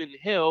that, he's been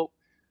held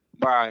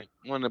by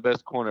one of the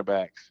best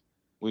cornerbacks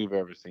we've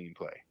ever seen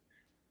play.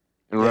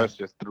 And Russ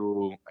just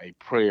threw a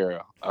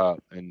prayer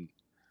up. And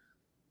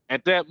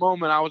at that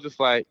moment, I was just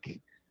like,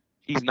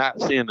 he's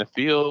not seeing the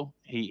field.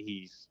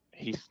 He's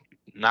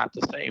not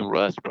the same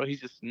Russ, bro.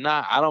 He's just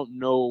not. I don't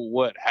know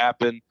what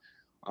happened.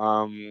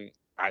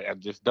 I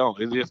just don't.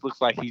 It just looks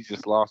like he's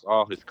just lost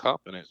all his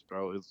confidence,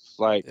 bro. It's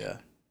like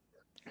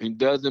he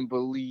doesn't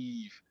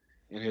believe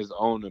in his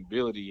own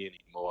ability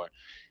anymore.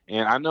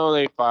 And I know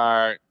they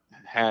fired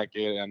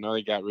Hackett. I know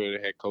they got rid of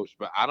the head coach,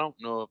 but I don't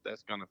know if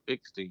that's gonna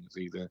fix things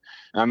either.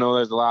 And I know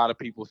there's a lot of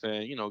people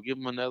saying, give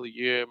him another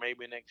year,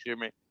 maybe next year.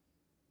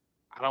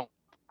 I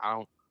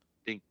don't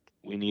think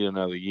we need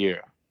another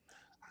year.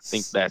 I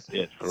think that's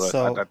it for us.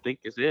 I think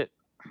it's it.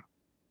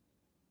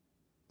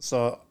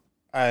 So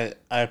I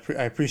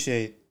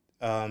appreciate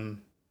your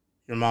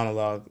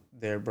monologue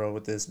there, bro,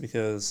 with this,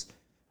 because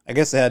I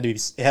guess it had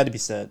to be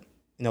said.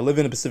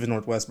 Living in the Pacific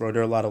Northwest, bro,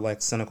 there are a lot of like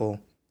cynical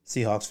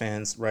Seahawks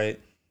fans, right,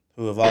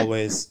 who have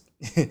always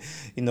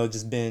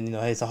just been,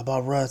 hey, it's all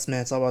about Russ,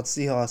 man, it's all about the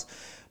Seahawks.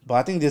 But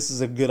I think this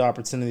is a good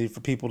opportunity for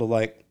people to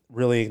like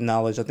really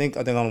acknowledge. I think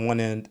on one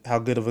end how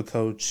good of a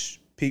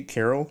coach Pete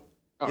Carroll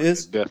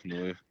is.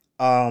 Definitely.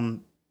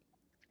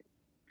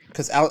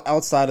 Because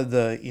outside of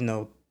the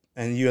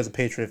and you as a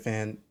Patriot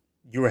fan,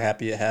 you were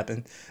happy it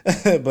happened,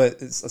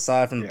 but it's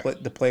aside from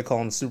the play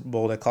call in the Super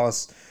Bowl that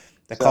cost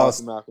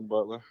Malcolm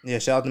Butler. Yeah,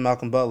 shout out to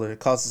Malcolm Butler. It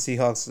cost the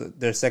Seahawks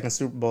their second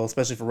Super Bowl,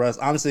 especially for Russ.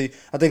 Honestly,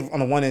 I think on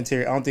the one end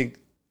here, I don't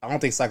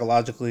think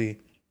psychologically,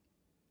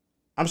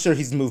 I'm sure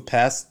he's moved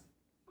past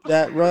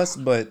that, Russ,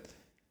 but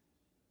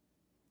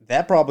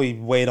that probably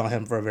weighed on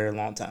him for a very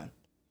long time.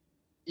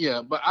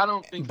 Yeah, but I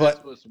don't think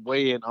that's what's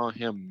weighing on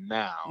him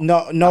now.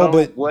 No,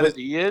 but it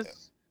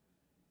is,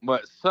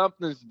 but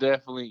something's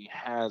definitely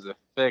has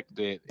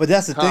affected. But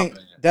that's the thing.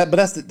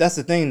 That's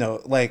the thing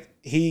though. Like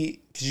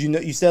because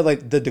you said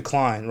like the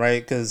decline,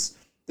 right? Because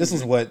this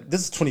is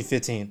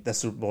 2015, that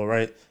Super Bowl,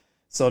 right?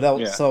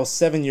 So so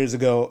 7 years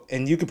ago,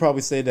 and you could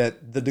probably say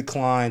that the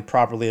decline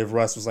properly of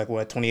Russ was like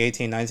what,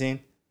 2018, 19?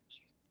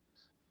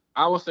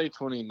 I would say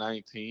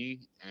 2019,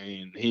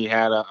 and he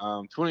had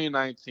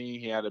 2019.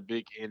 He had a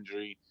big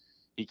injury.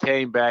 He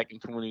came back in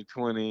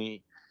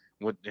 2020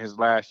 with his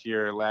last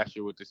year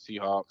with the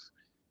Seahawks,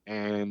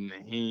 and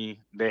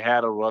they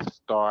had a rough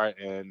start,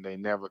 and they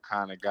never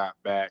kind of got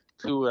back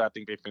to it. I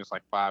think they finished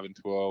like 5-12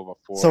 or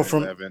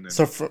 4-11.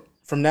 So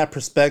from that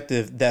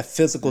perspective, that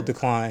physical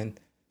decline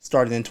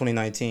started in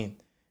 2019.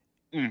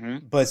 Mm-hmm.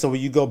 But so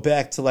when you go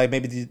back to like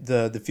maybe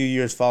the few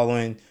years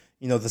following,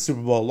 the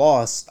Super Bowl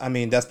loss, I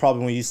mean, that's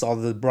probably when you saw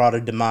the broader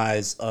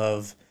demise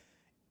of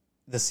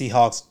the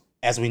Seahawks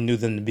as we knew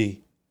them to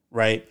be.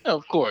 right? Yeah,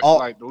 of course,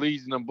 like All the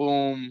Legion of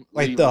Boom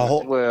like leaving the as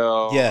whole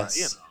well. Like,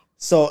 yes.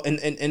 So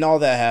and all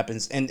that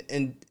happens,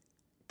 and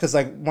because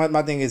like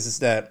my thing is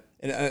that,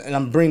 and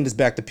I'm bringing this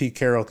back to Pete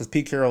Carroll because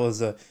Pete Carroll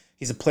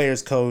he's a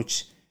player's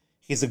coach.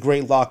 He's a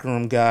great locker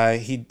room guy.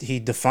 He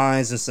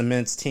defines and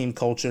cements team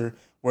culture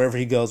wherever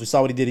he goes. We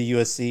saw what he did at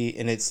USC,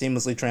 and it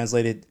seamlessly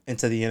translated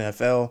into the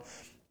NFL.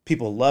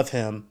 People love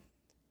him.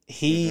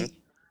 hmm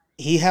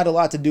He had a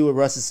lot to do with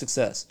Russ's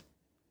success,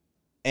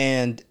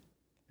 and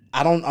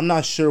I'm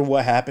not sure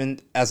what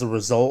happened as a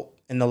result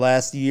in the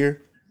last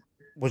year,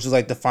 which is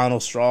like the final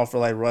straw for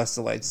like Russ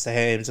to like say,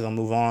 hey, I'm just gonna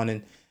move on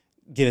and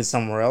get it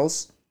somewhere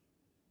else.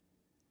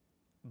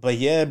 But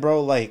yeah,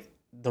 bro, like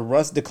the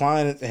Russ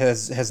decline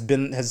has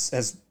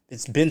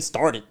it's been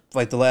started for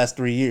like the last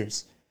 3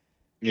 years,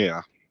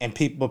 yeah, and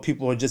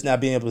people are just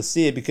not being able to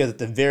see it because at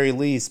the very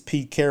least,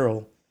 Pete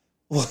Carroll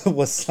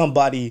was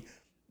somebody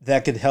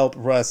that could help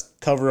Russ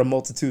cover a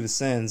multitude of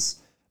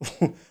sins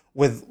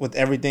with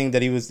everything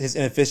that he was his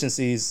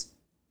inefficiencies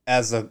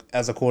as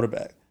a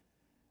quarterback.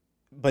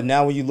 But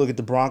now when you look at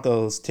the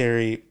Broncos,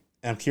 Terry,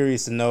 I'm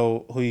curious to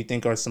know who you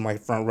think are some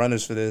like front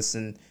runners for this,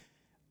 and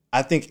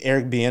I think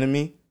Eric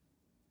Bieniemy.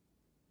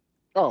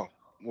 oh,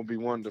 will be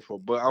wonderful.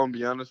 But I'm gonna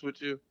be honest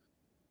with you.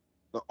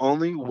 The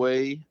only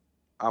way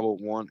I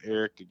would want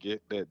Eric to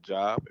get that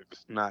job if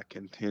it's not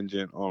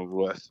contingent on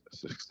Russ'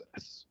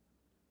 success.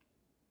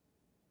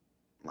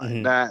 Like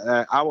Mm-hmm.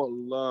 that, I would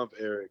love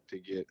Eric to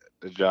get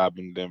the job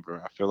in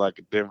Denver. I feel like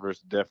Denver's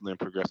definitely a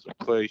progressive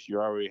place.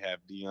 You already have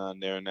Deion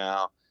there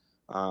now.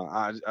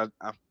 I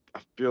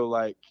feel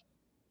like,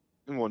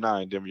 well,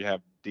 not in Denver. You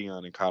have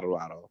Deion in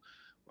Colorado,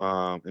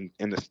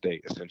 in the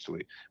state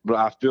essentially. But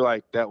I feel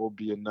like that will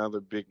be another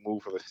big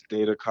move for the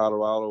state of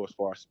Colorado as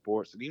far as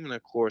sports and even,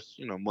 of course,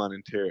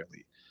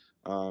 monetarily.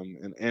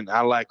 And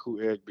I like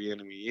who Eric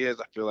Bieniemy is.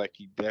 I feel like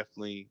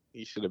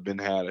he should have been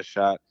had a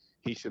shot.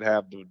 He should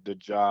have the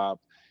job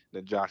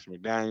that Josh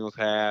McDaniels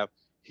have.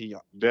 He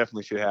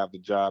definitely should have the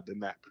job that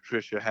Matt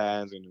Patricia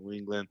has in New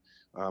England,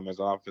 as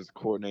offensive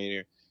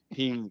coordinator.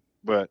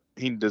 But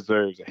he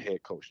deserves a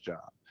head coach job.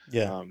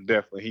 Yeah,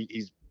 Definitely,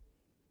 he's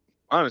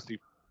honestly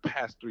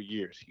past 3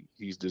 years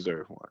he's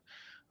deserved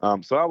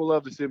one. So I would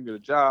love to see him get a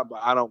job, but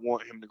I don't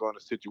want him to go in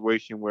a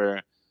situation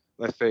where,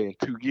 let's say, in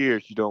 2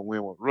 years you don't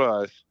win with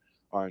Russ,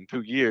 or in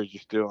 2 years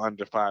you're still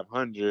under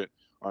 500,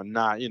 or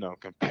not,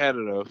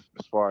 competitive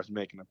as far as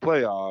making the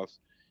playoffs,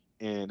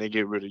 and they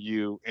get rid of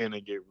you and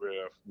they get rid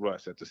of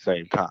Russ at the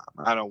same time.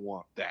 I don't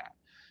want that.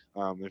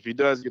 If he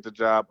does get the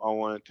job, I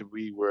want it to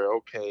be where,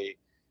 okay,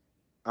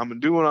 I'm gonna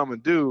do what I'm gonna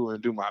do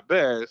and do my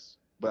best,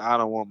 but I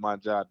don't want my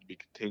job to be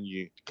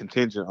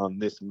contingent on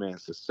this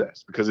man's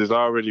success because it's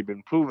already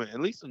been proven, at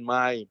least in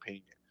my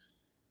opinion,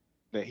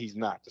 that he's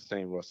not the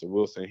same Russell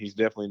Wilson. He's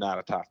definitely not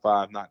a top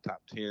 5, not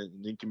top 10,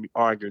 and he can be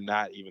argued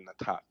not even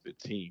a top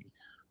 15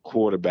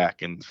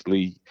 quarterback in this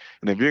league.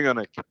 And if you're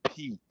gonna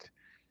compete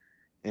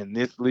in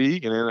this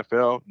league in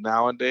NFL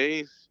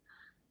nowadays,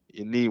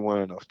 you need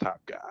one of those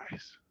top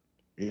guys.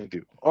 You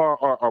do,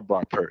 or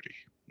Brock Purdy,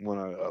 one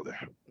or the other.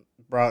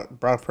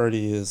 Brock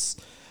Purdy is.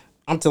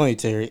 I'm telling you,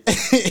 Terry.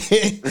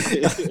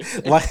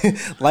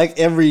 like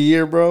every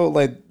year, bro.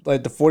 Like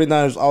the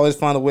 49ers always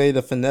find a way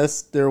to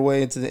finesse their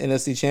way into the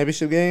NFC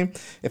Championship game.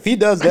 If he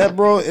does that,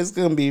 bro, it's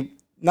gonna be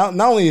not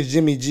only is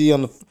Jimmy G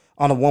on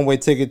a one way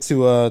ticket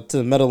to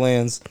the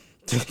Meadowlands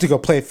to go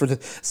play for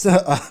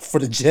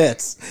the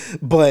Jets,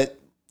 but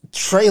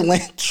Trey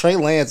Lance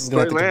is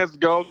gonna Trey have to. Lance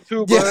go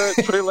too, Yeah,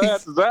 bud. Trey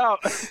Lance is out.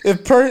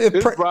 if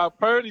It's Brock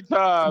Purdy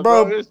time,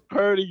 bro. bro, It's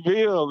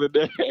Purdyville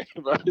today,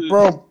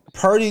 bro.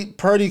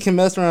 Purdy can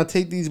mess around and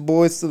take these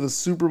boys to the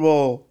Super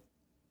Bowl.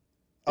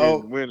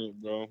 And Oh, win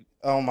it, bro.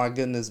 oh my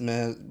goodness,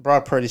 man!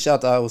 Brock Purdy, shout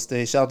out to Iowa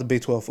State, shout out to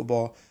Big 12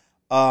 football.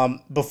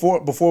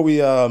 Before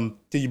we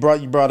you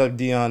brought up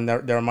Dion,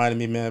 that reminded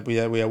me, man. We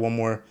had one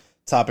more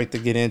topic to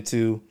get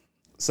into.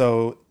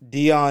 So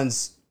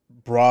Dion's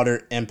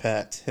broader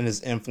impact and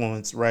his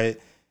influence, right?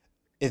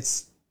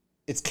 It's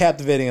it's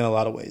captivating in a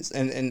lot of ways.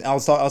 And I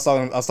was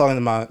talking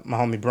to my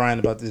homie Brian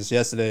about this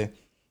yesterday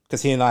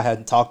because he and I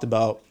had talked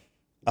about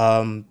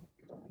um,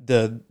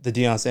 the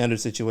Deion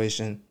Sanders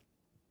situation.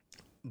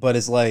 But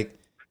it's like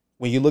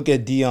when you look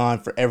at Dion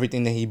for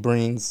everything that he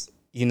brings,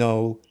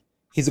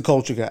 he's a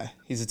culture guy.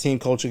 He's a team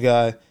culture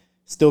guy.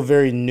 Still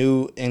very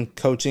new in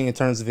coaching in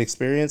terms of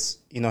experience.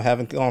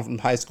 Having gone from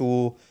high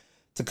school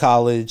to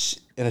college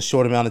in a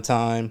short amount of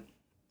time,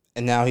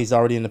 and now he's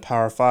already in the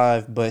Power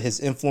Five. But his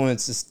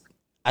influence is,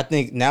 I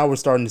think, now we're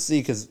starting to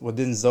see because what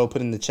didn't Zoe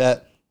put in the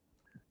chat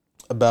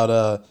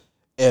about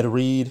Ed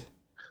Reed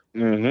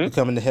Mm-hmm.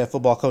 becoming the head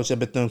football coach at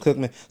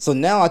Bethune-Cookman. So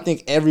now I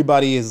think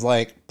everybody is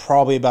like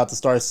probably about to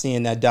start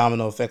seeing that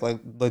domino effect. Like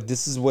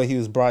this is what he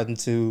was brought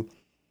into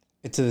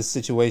the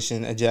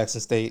situation at Jackson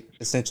State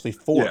essentially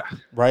Yeah. for,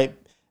 right?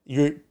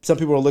 Some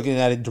people are looking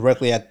at it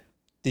directly at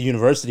the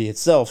university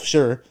itself,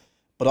 sure,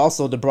 but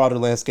also the broader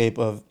landscape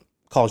of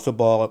college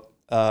football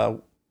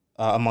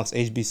amongst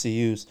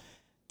HBCUs.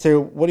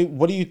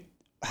 Terry,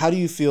 how do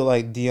you feel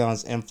like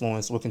Deion's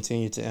influence will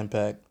continue to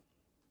impact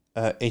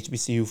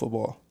HBCU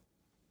football?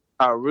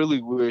 I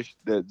really wish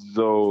that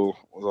Zoe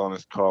was on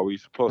this call. We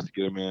supposed to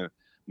get him in,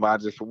 but I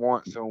just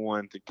want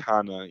someone to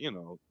kind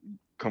of,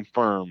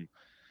 confirm.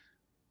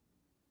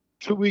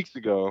 2 weeks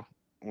ago,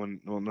 when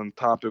the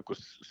topic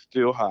was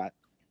still hot,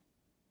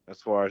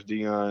 as far as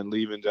Deion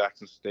leaving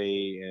Jackson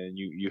State, and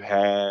you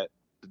had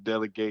the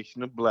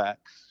delegation of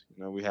blacks.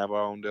 We have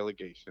our own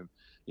delegation.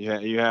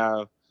 You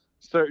have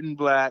certain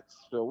blacks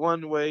feel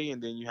one way,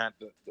 and then you have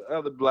the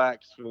other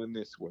blacks feeling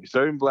this way.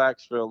 Certain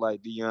blacks feel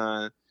like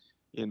Deion,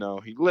 he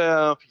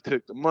left, he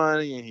took the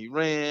money, and he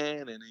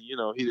ran, and then,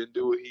 he didn't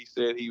do what he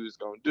said he was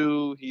gonna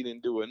do. He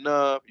didn't do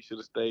enough. He should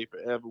have stayed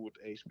forever with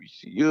the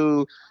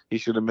HBCU. He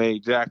should have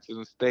made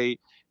Jackson State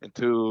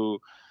into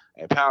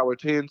a Power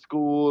 10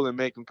 school and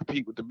make them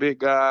compete with the big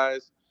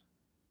guys.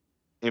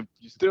 If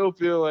you still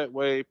feel that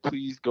way,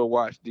 please go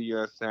watch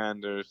Deion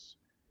Sanders'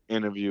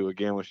 interview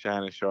again with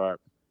Shannon Sharp.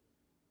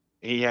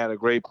 He had a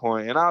great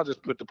point, and I'll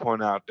just put the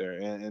point out there.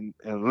 And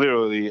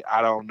literally,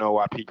 I don't know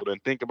why people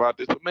didn't think about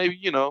this, but maybe,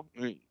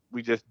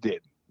 we just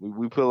didn't.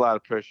 We put a lot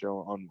of pressure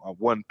on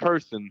one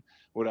person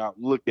without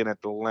looking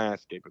at the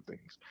landscape of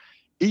things.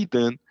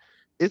 Ethan,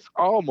 it's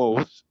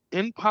almost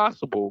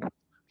impossible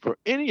for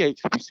any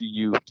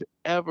HBCU to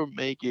ever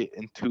make it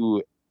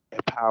into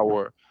a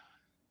Power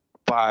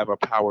 5 or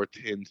Power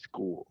 10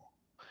 school,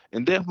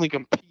 and definitely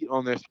compete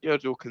on their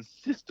schedule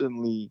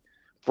consistently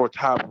for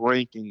top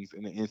rankings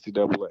in the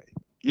NCAA.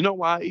 You know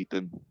why,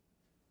 Ethan?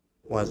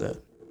 Why is that?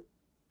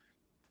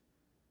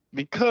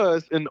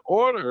 Because in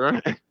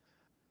order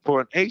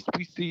for an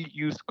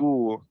HBCU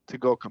school to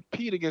go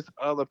compete against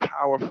other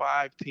Power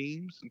 5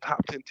 teams and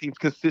top 10 teams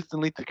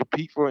consistently to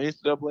compete for an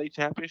NCAA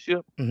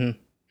championship, Mm-hmm.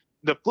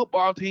 the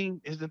football team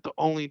isn't the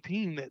only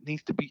team that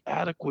needs to be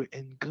adequate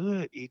and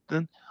good,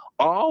 Ethan.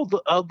 All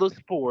the other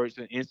sports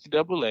in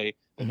NCAA,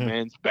 the Mm-hmm.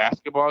 men's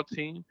basketball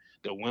team,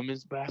 the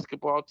women's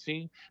basketball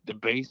team, the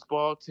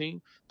baseball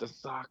team, the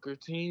soccer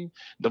team,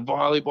 the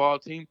volleyball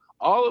team,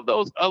 all of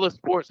those other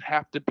sports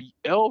have to be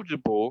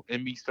eligible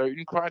and meet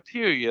certain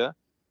criteria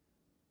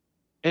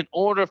in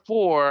order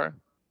for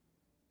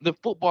the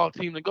football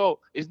team to go.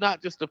 It's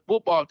not just the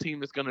football team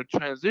that's going to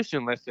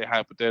transition, let's say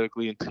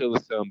hypothetically, until the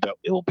Sun Belt.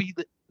 It will be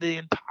the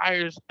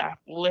entire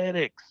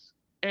athletics.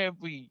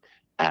 Every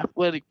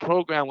athletic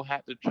program will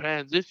have to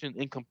transition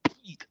and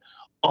compete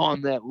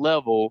on that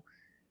level.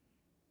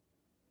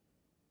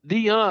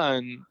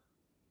 Deion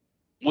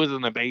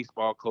wasn't a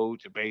baseball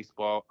coach, a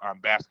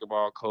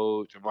basketball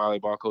coach, a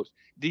volleyball coach.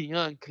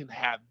 Deion can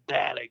have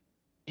that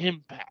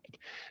impact.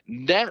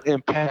 That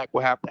impact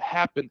will have to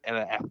happen at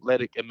an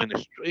athletic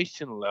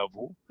administration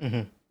level,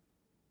 Mm-hmm.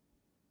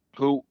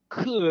 who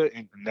could,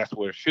 and that's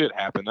where it should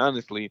happen,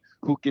 honestly,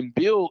 who can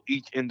build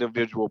each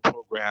individual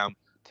program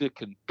to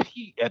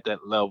compete at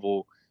that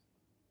level.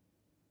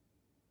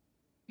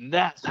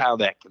 That's how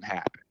that can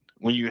happen.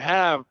 When you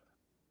have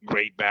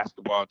great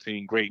basketball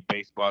team, great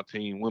baseball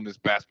team, women's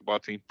basketball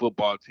team,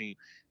 football team,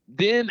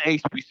 then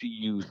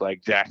HBCUs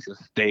like Jackson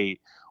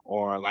State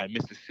or like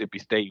Mississippi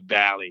State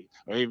Valley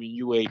or even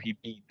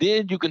UAPB,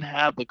 then you can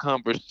have the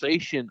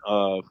conversation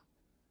of,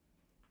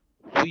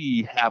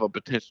 we have a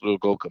potential to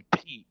go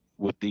compete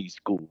with these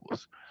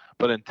schools.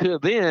 But until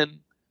then,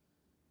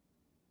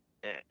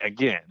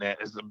 again,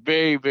 that is a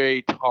very,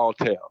 very tall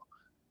tale.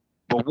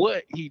 But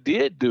what he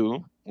did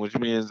do, which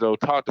me and Zoe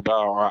talked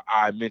about, or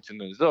I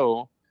mentioned to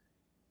Zoe,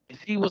 is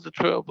he was a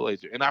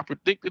trailblazer. And I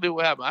predicted it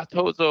would happen. I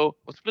told Zoe,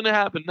 what's going to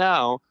happen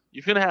now,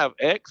 you're going to have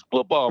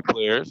ex-football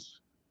players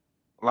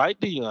like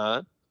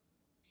Deion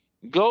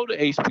go to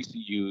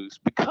HBCUs,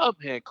 become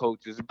head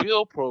coaches,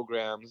 build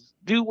programs,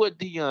 do what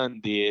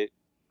Deion did,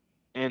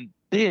 and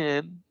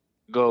then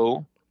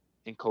go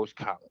and coach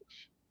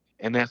college.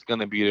 And that's going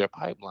to be their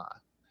pipeline.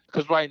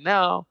 Because right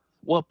now,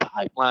 what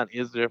pipeline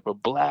is there for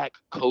black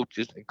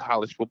coaches in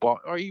college football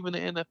or even the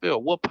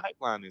NFL? What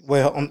pipeline is there?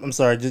 Well, I'm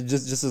sorry.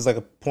 Just as like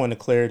a point of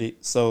clarity.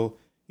 So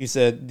you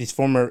said these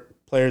former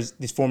players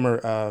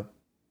gonna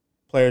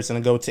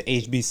go to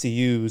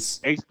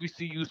HBCUs.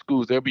 HBCU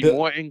schools, they'll be bu-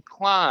 more They'll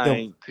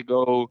inclined to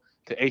go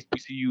to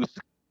HBCU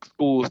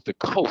schools to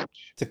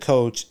coach. to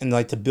coach and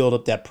like to build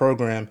up that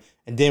program.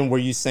 And then were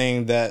you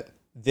saying that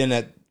then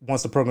that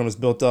once the program is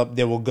built up,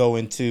 they will go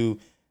into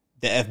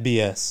the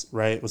FBS,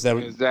 right? Was that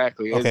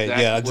Exactly, okay? Yeah,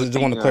 exactly I what just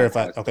want to Deion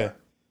clarify. has Okay, done.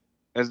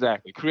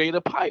 Exactly. Create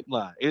a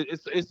pipeline.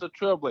 It's a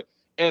trouble.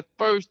 At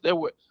first, there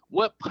were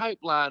what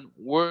pipeline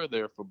were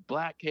there for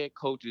black head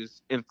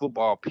coaches in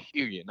football?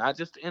 Period. Not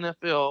just the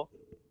NFL,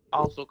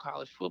 also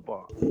college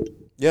football.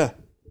 yeah,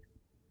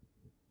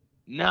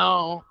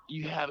 Now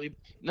you have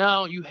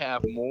now you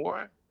have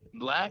more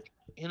black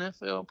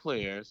NFL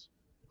players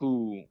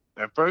who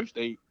at first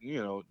they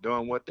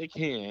doing what they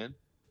can,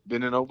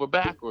 bending over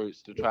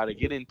backwards to try to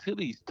get into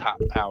these top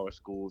power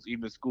schools,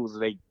 even schools that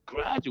they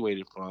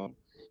graduated from,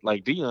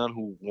 like Dion,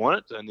 who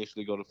wanted to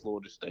initially go to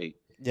Florida State,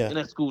 yeah, and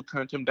that school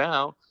turned him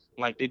down,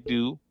 like they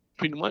do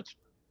pretty much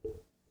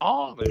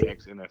all the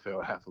ex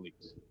NFL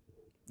athletes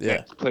yeah,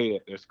 that play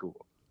at their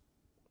school.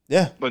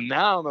 Yeah. But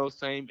now those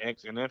same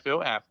ex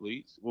NFL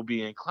athletes will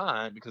be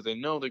inclined because they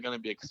know they're going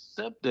to be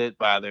accepted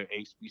by their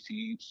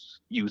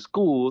HBCU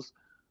schools,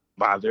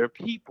 by their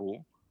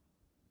people.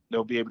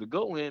 They'll be able to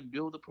go in,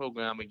 build the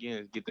program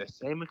again, get that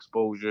same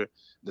exposure,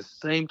 the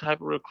same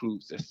type of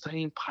recruits, the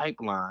same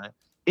pipeline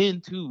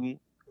into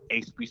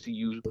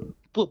HBCU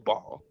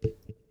football,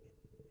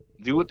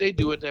 do what they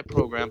do at that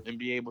program, and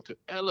be able to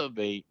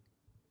elevate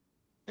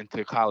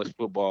into college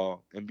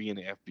football and be in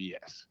the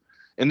FBS.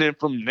 And then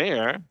from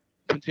there,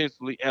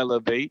 potentially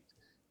elevate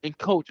and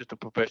coach at the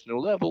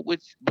professional level,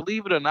 which,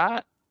 believe it or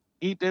not,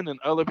 Ethan and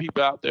other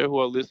people out there who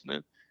are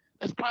listening,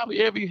 that's probably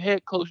every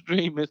head coach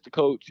dream is to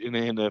coach in the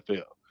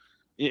NFL.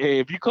 Yeah,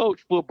 if you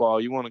coach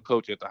football, you want to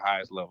coach at the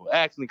highest level.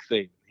 Ask Nick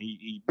Saban.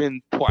 He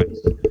been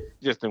twice,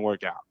 just didn't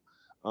work out.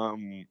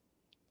 Um,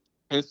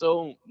 and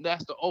so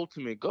that's the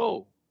ultimate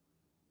goal.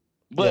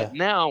 Yeah. But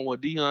now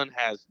what Deion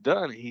has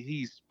done,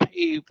 he's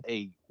paved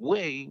a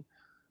way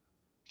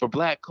for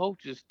black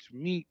coaches to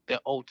meet their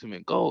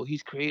ultimate goal.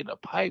 He's created a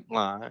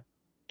pipeline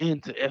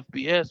into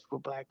FBS for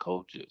black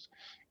coaches.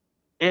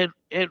 Ed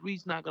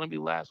Reed's not going to be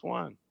the last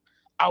one.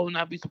 I would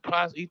not be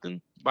surprised,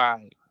 Ethan,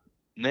 by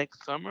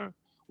next summer,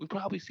 we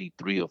probably see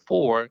 3 or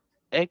 4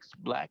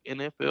 ex-black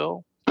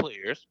NFL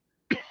players,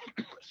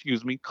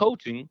 excuse me,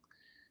 coaching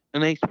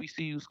an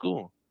HBCU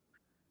school.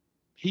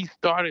 He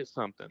started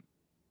something,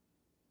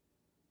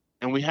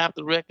 and we have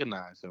to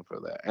recognize him for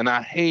that. And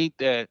I hate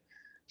that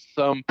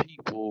some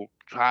people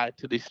tried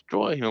to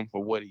destroy him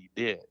for what he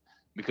did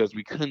because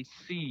we couldn't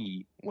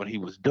see what he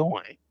was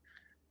doing.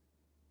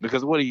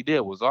 Because what he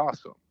did was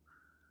awesome.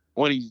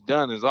 What he's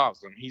done is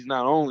awesome. He's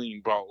not only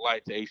brought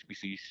light to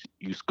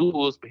HBCU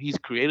schools, but he's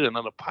created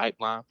another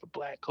pipeline for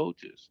black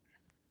coaches.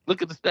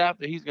 Look at the staff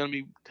that he's going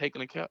to be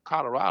taking to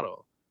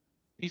Colorado.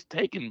 He's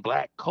taking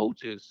black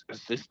coaches,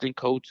 assistant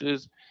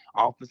coaches,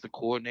 offensive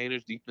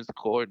coordinators, defensive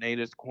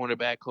coordinators,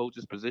 cornerback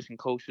coaches, position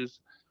coaches,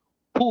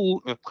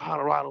 who, if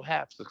Colorado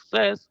have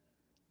success,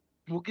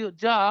 will get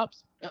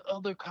jobs at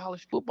other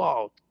college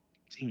football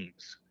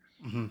teams.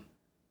 Mm-hmm.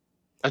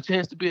 A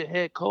chance to be a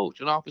head coach,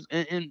 an office,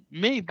 and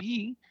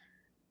maybe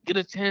get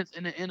a chance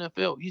in the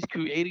NFL. He's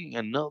creating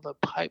another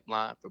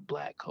pipeline for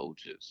black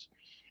coaches.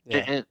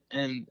 Yeah.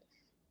 And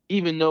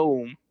even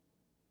though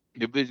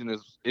the vision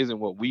isn't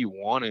what we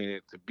wanted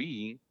it to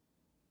be,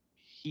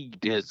 he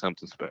did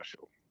something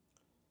special.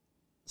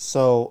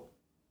 So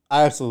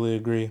I absolutely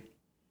agree.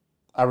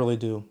 I really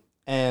do.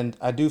 And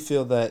I do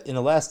feel that in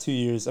the last 2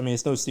 years, I mean,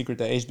 it's no secret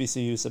that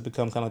HBCUs have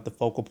become kind of like the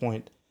focal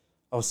point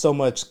of so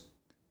much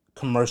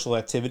commercial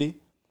activity.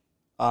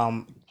 There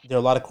are a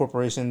lot of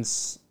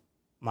corporations,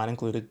 mine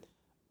included,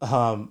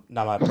 not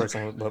my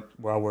personal, but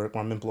where I work,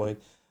 where I'm employed,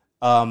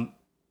 um,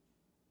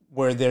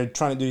 where they're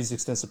trying to do these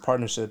extensive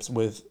partnerships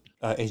with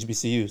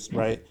HBCUs,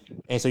 right?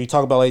 And so you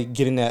talk about like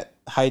getting that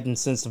heightened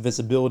sense of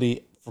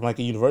visibility from like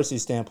a university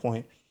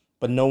standpoint,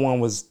 but no one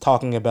was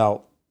talking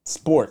about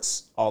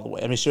sports all the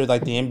way. I mean, sure,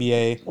 like the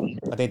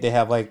NBA, I think they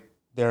have like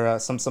their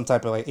some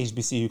type of like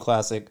HBCU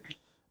classic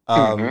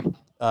Mm-hmm.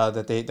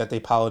 that they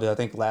piloted. I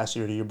think last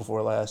year, or the year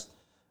before last.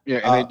 Yeah,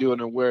 and they Uh, do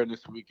an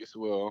awareness week as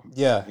well.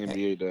 yeah,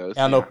 NBA does.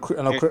 and Yeah.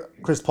 I know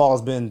And, Chris Paul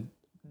has been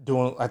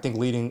doing, I think,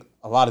 leading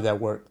a lot of that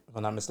work, if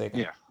I'm not mistaken.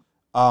 yeah.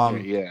 Yeah.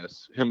 Um,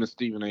 Yes. Him and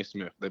Stephen A.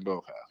 Smith, they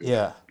both have.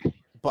 yeah, Yeah.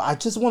 but I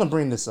just want to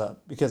bring this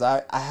up because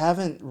I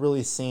haven't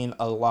really seen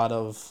a lot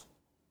of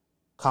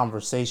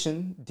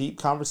deep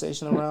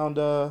conversation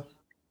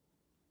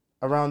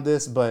around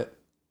this. But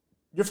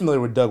you're familiar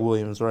with Doug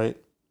Williams, right?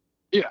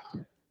 Yeah.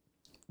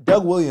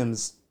 Doug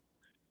Williams,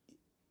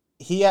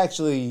 he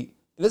actually,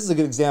 this is a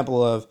good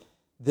example of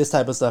this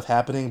type of stuff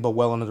happening, but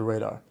well under the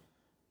radar,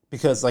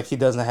 because like he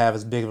doesn't have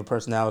as big of a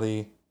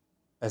personality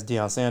as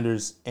Deion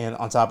Sanders, and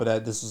on top of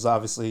that, this was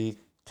obviously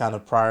kind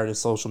of prior to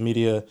social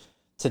media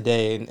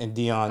today, and I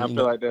Deion,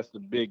 feel like that's the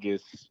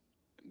biggest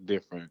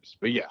difference.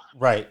 But yeah,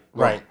 right,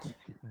 go on. right.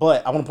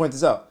 But I want to point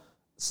this out.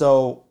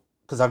 So,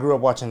 because I grew up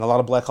watching a lot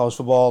of black college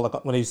football,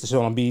 like when they used to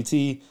show it on BET,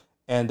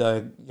 and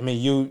I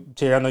mean, you,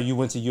 Terry, I know you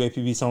went to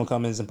UAPB's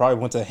homecomings and probably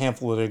went to a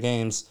handful of their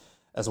games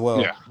as well.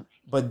 Yeah.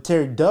 But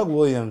Terry, Doug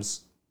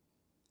Williams,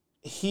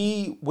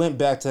 he went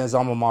back to his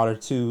alma mater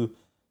to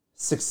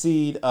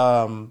succeed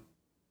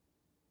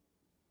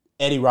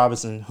Eddie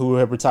Robinson, who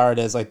had retired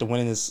as like the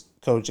winningest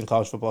coach in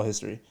college football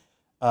history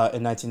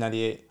in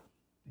 1998.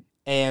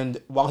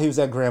 And while he was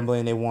at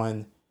Grambling, they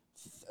won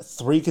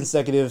 3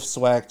 consecutive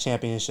SWAC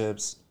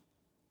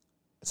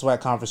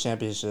conference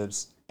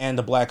championships, and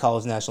the Black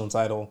College national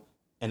title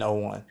in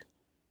 '01.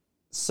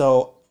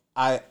 So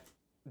I,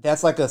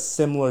 that's like a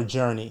similar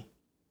journey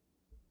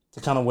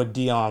to kind of what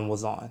Dion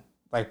was on,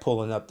 like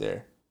pulling up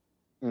there.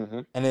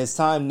 Mm-hmm. And his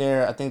time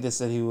there, I think they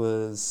said he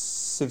was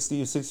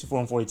 60, 64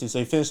 and 42. So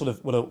he finished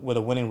with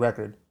a winning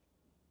record.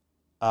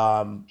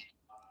 Um,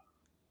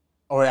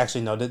 or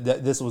actually, no,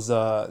 this was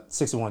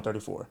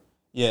 61-34.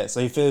 Yeah,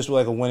 so he finished with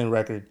like a winning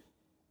record.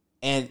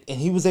 And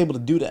he was able to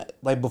do that.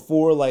 Like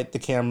before like the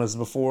cameras,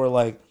 before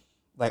like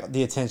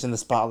the attention, the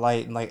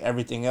spotlight, and like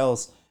everything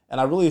else. And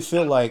I really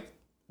feel like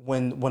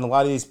when a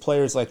lot of these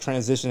players like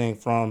transitioning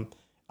from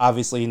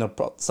Obviously,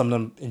 some of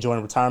them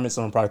enjoying retirement,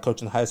 some of them probably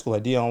coaching in high school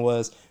like Deion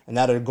was, and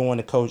now they're going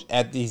to coach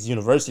at these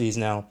universities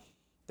now.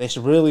 They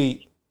should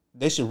really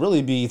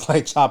be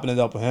like chopping it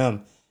up with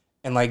him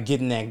and like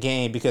getting that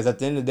game, because at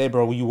the end of the day,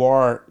 bro, you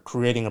are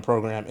creating a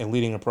program and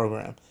leading a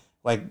program.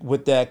 Like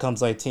with that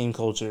comes like team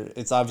culture.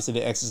 It's obviously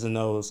the X's and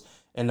O's,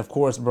 and of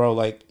course, bro,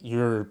 like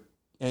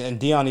and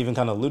Dion even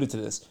kind of alluded to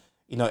this.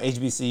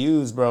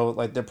 HBCUs, bro,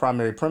 like their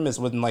primary premise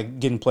wasn't like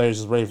getting players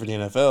just ready for the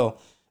NFL.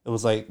 It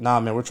was like, nah,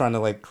 man, we're trying to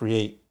like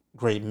create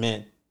great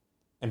men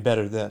and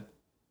better them.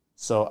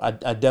 So I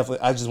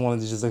just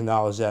wanted to just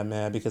acknowledge that,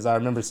 man, because I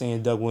remember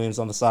seeing Doug Williams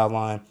on the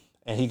sideline,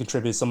 and he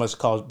contributed so much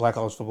to black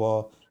college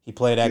football. He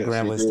played at Yes, he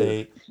Grambling did.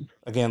 State.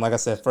 Again, like I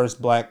said, first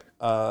black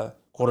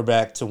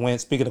quarterback to win.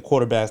 Speaking of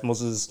quarterbacks,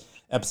 most of his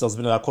episodes have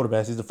been about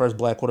quarterbacks. He's the first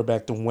black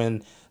quarterback to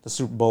win the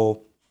Super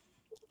Bowl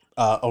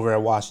over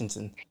at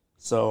Washington.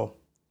 So,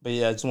 but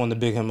yeah, I just wanted to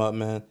big him up,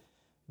 man.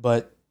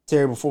 But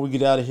Terry, before we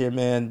get out of here,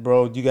 man,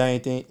 bro, you got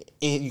anything?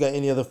 You got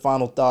any other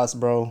final thoughts,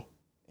 bro?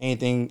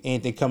 Anything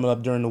coming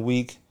up during the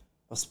week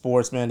of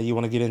sports, man, that you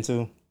want to get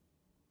into?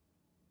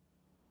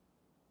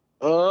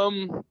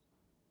 Um,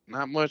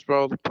 Not much,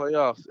 bro. The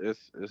playoffs,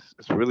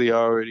 it's really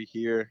already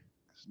here.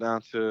 It's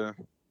down to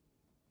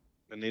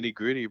the nitty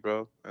gritty,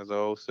 bro. As the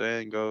old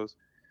saying goes,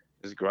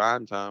 it's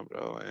grind time,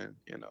 bro. And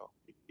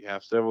you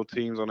have several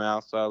teams on the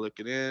outside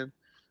looking in.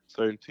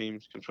 Certain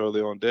teams control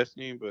their own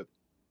destiny, but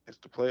it's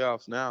the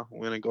playoffs now.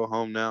 Win and go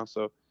home now.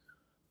 So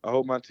I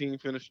hope my team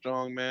finish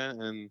strong,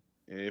 man. And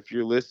if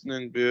you're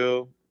listening,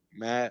 Bill,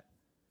 Matt,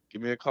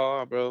 give me a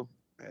call, bro.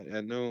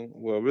 At noon.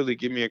 Well, really,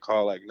 give me a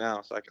call like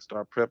now so I can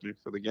start prepping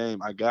for the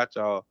game. I got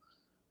y'all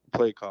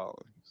play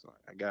calling, so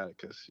I got it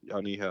because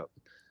y'all need help.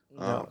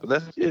 Yeah. But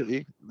that's it.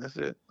 E. That's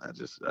it.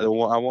 I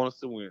want us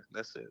to win.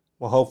 That's it.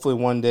 Well, hopefully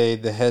one day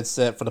the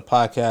headset for the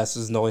podcast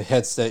is no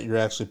headset you're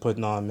actually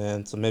putting on,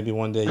 man. So maybe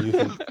one day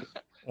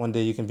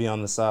you can be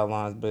on the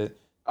sidelines. But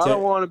I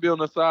don't want to be on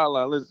the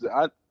sideline. Listen,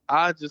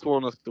 I just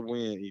want us to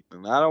win,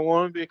 Ethan. I don't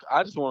want to be.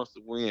 I just want us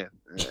to win.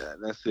 Yeah,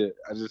 that's it.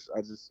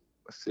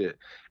 That's it.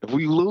 If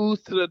we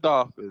lose to the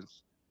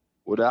Dolphins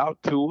without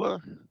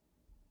Tua,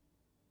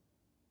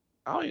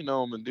 I don't even know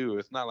what I'm gonna do.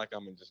 It's not like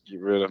I'm gonna just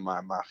get rid of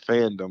my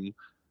fandom,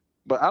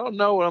 but I don't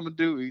know what I'm gonna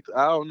do. Ethan.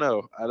 I don't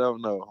know. I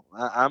don't know.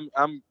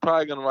 I'm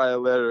probably gonna write a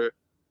letter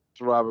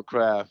to Robert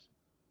Kraft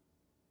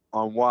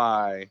on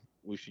why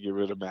we should get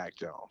rid of Mac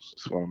Jones.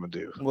 That's what I'm gonna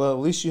do. well, at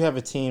least you have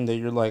a team that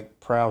you're like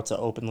proud to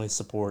openly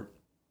support.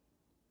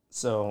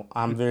 So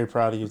I'm very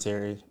proud of you,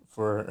 Terry,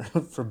 for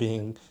for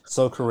being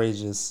so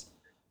courageous.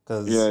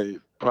 Because Yeah,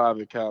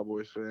 probably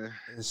Cowboys fan.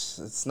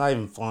 it's not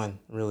even fun,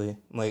 really.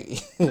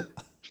 Like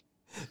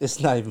it's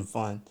not even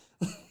fun.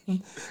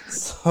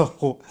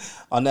 So,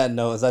 on that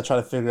note, as I try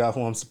to figure out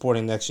who I'm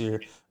supporting next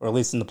year, or at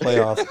least in the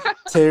playoffs,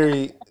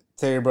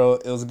 Terry, bro,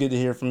 it was good to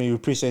hear from you.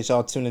 Appreciate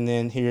y'all tuning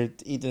in here at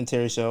the Ethan and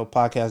Terry Show,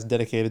 podcast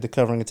dedicated to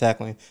covering and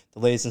tackling the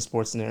latest in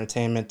sports and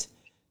entertainment.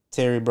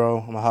 Terry, bro,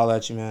 I'm gonna holler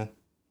at you, man.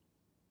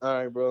 All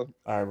right, bro.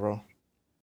 All right, bro.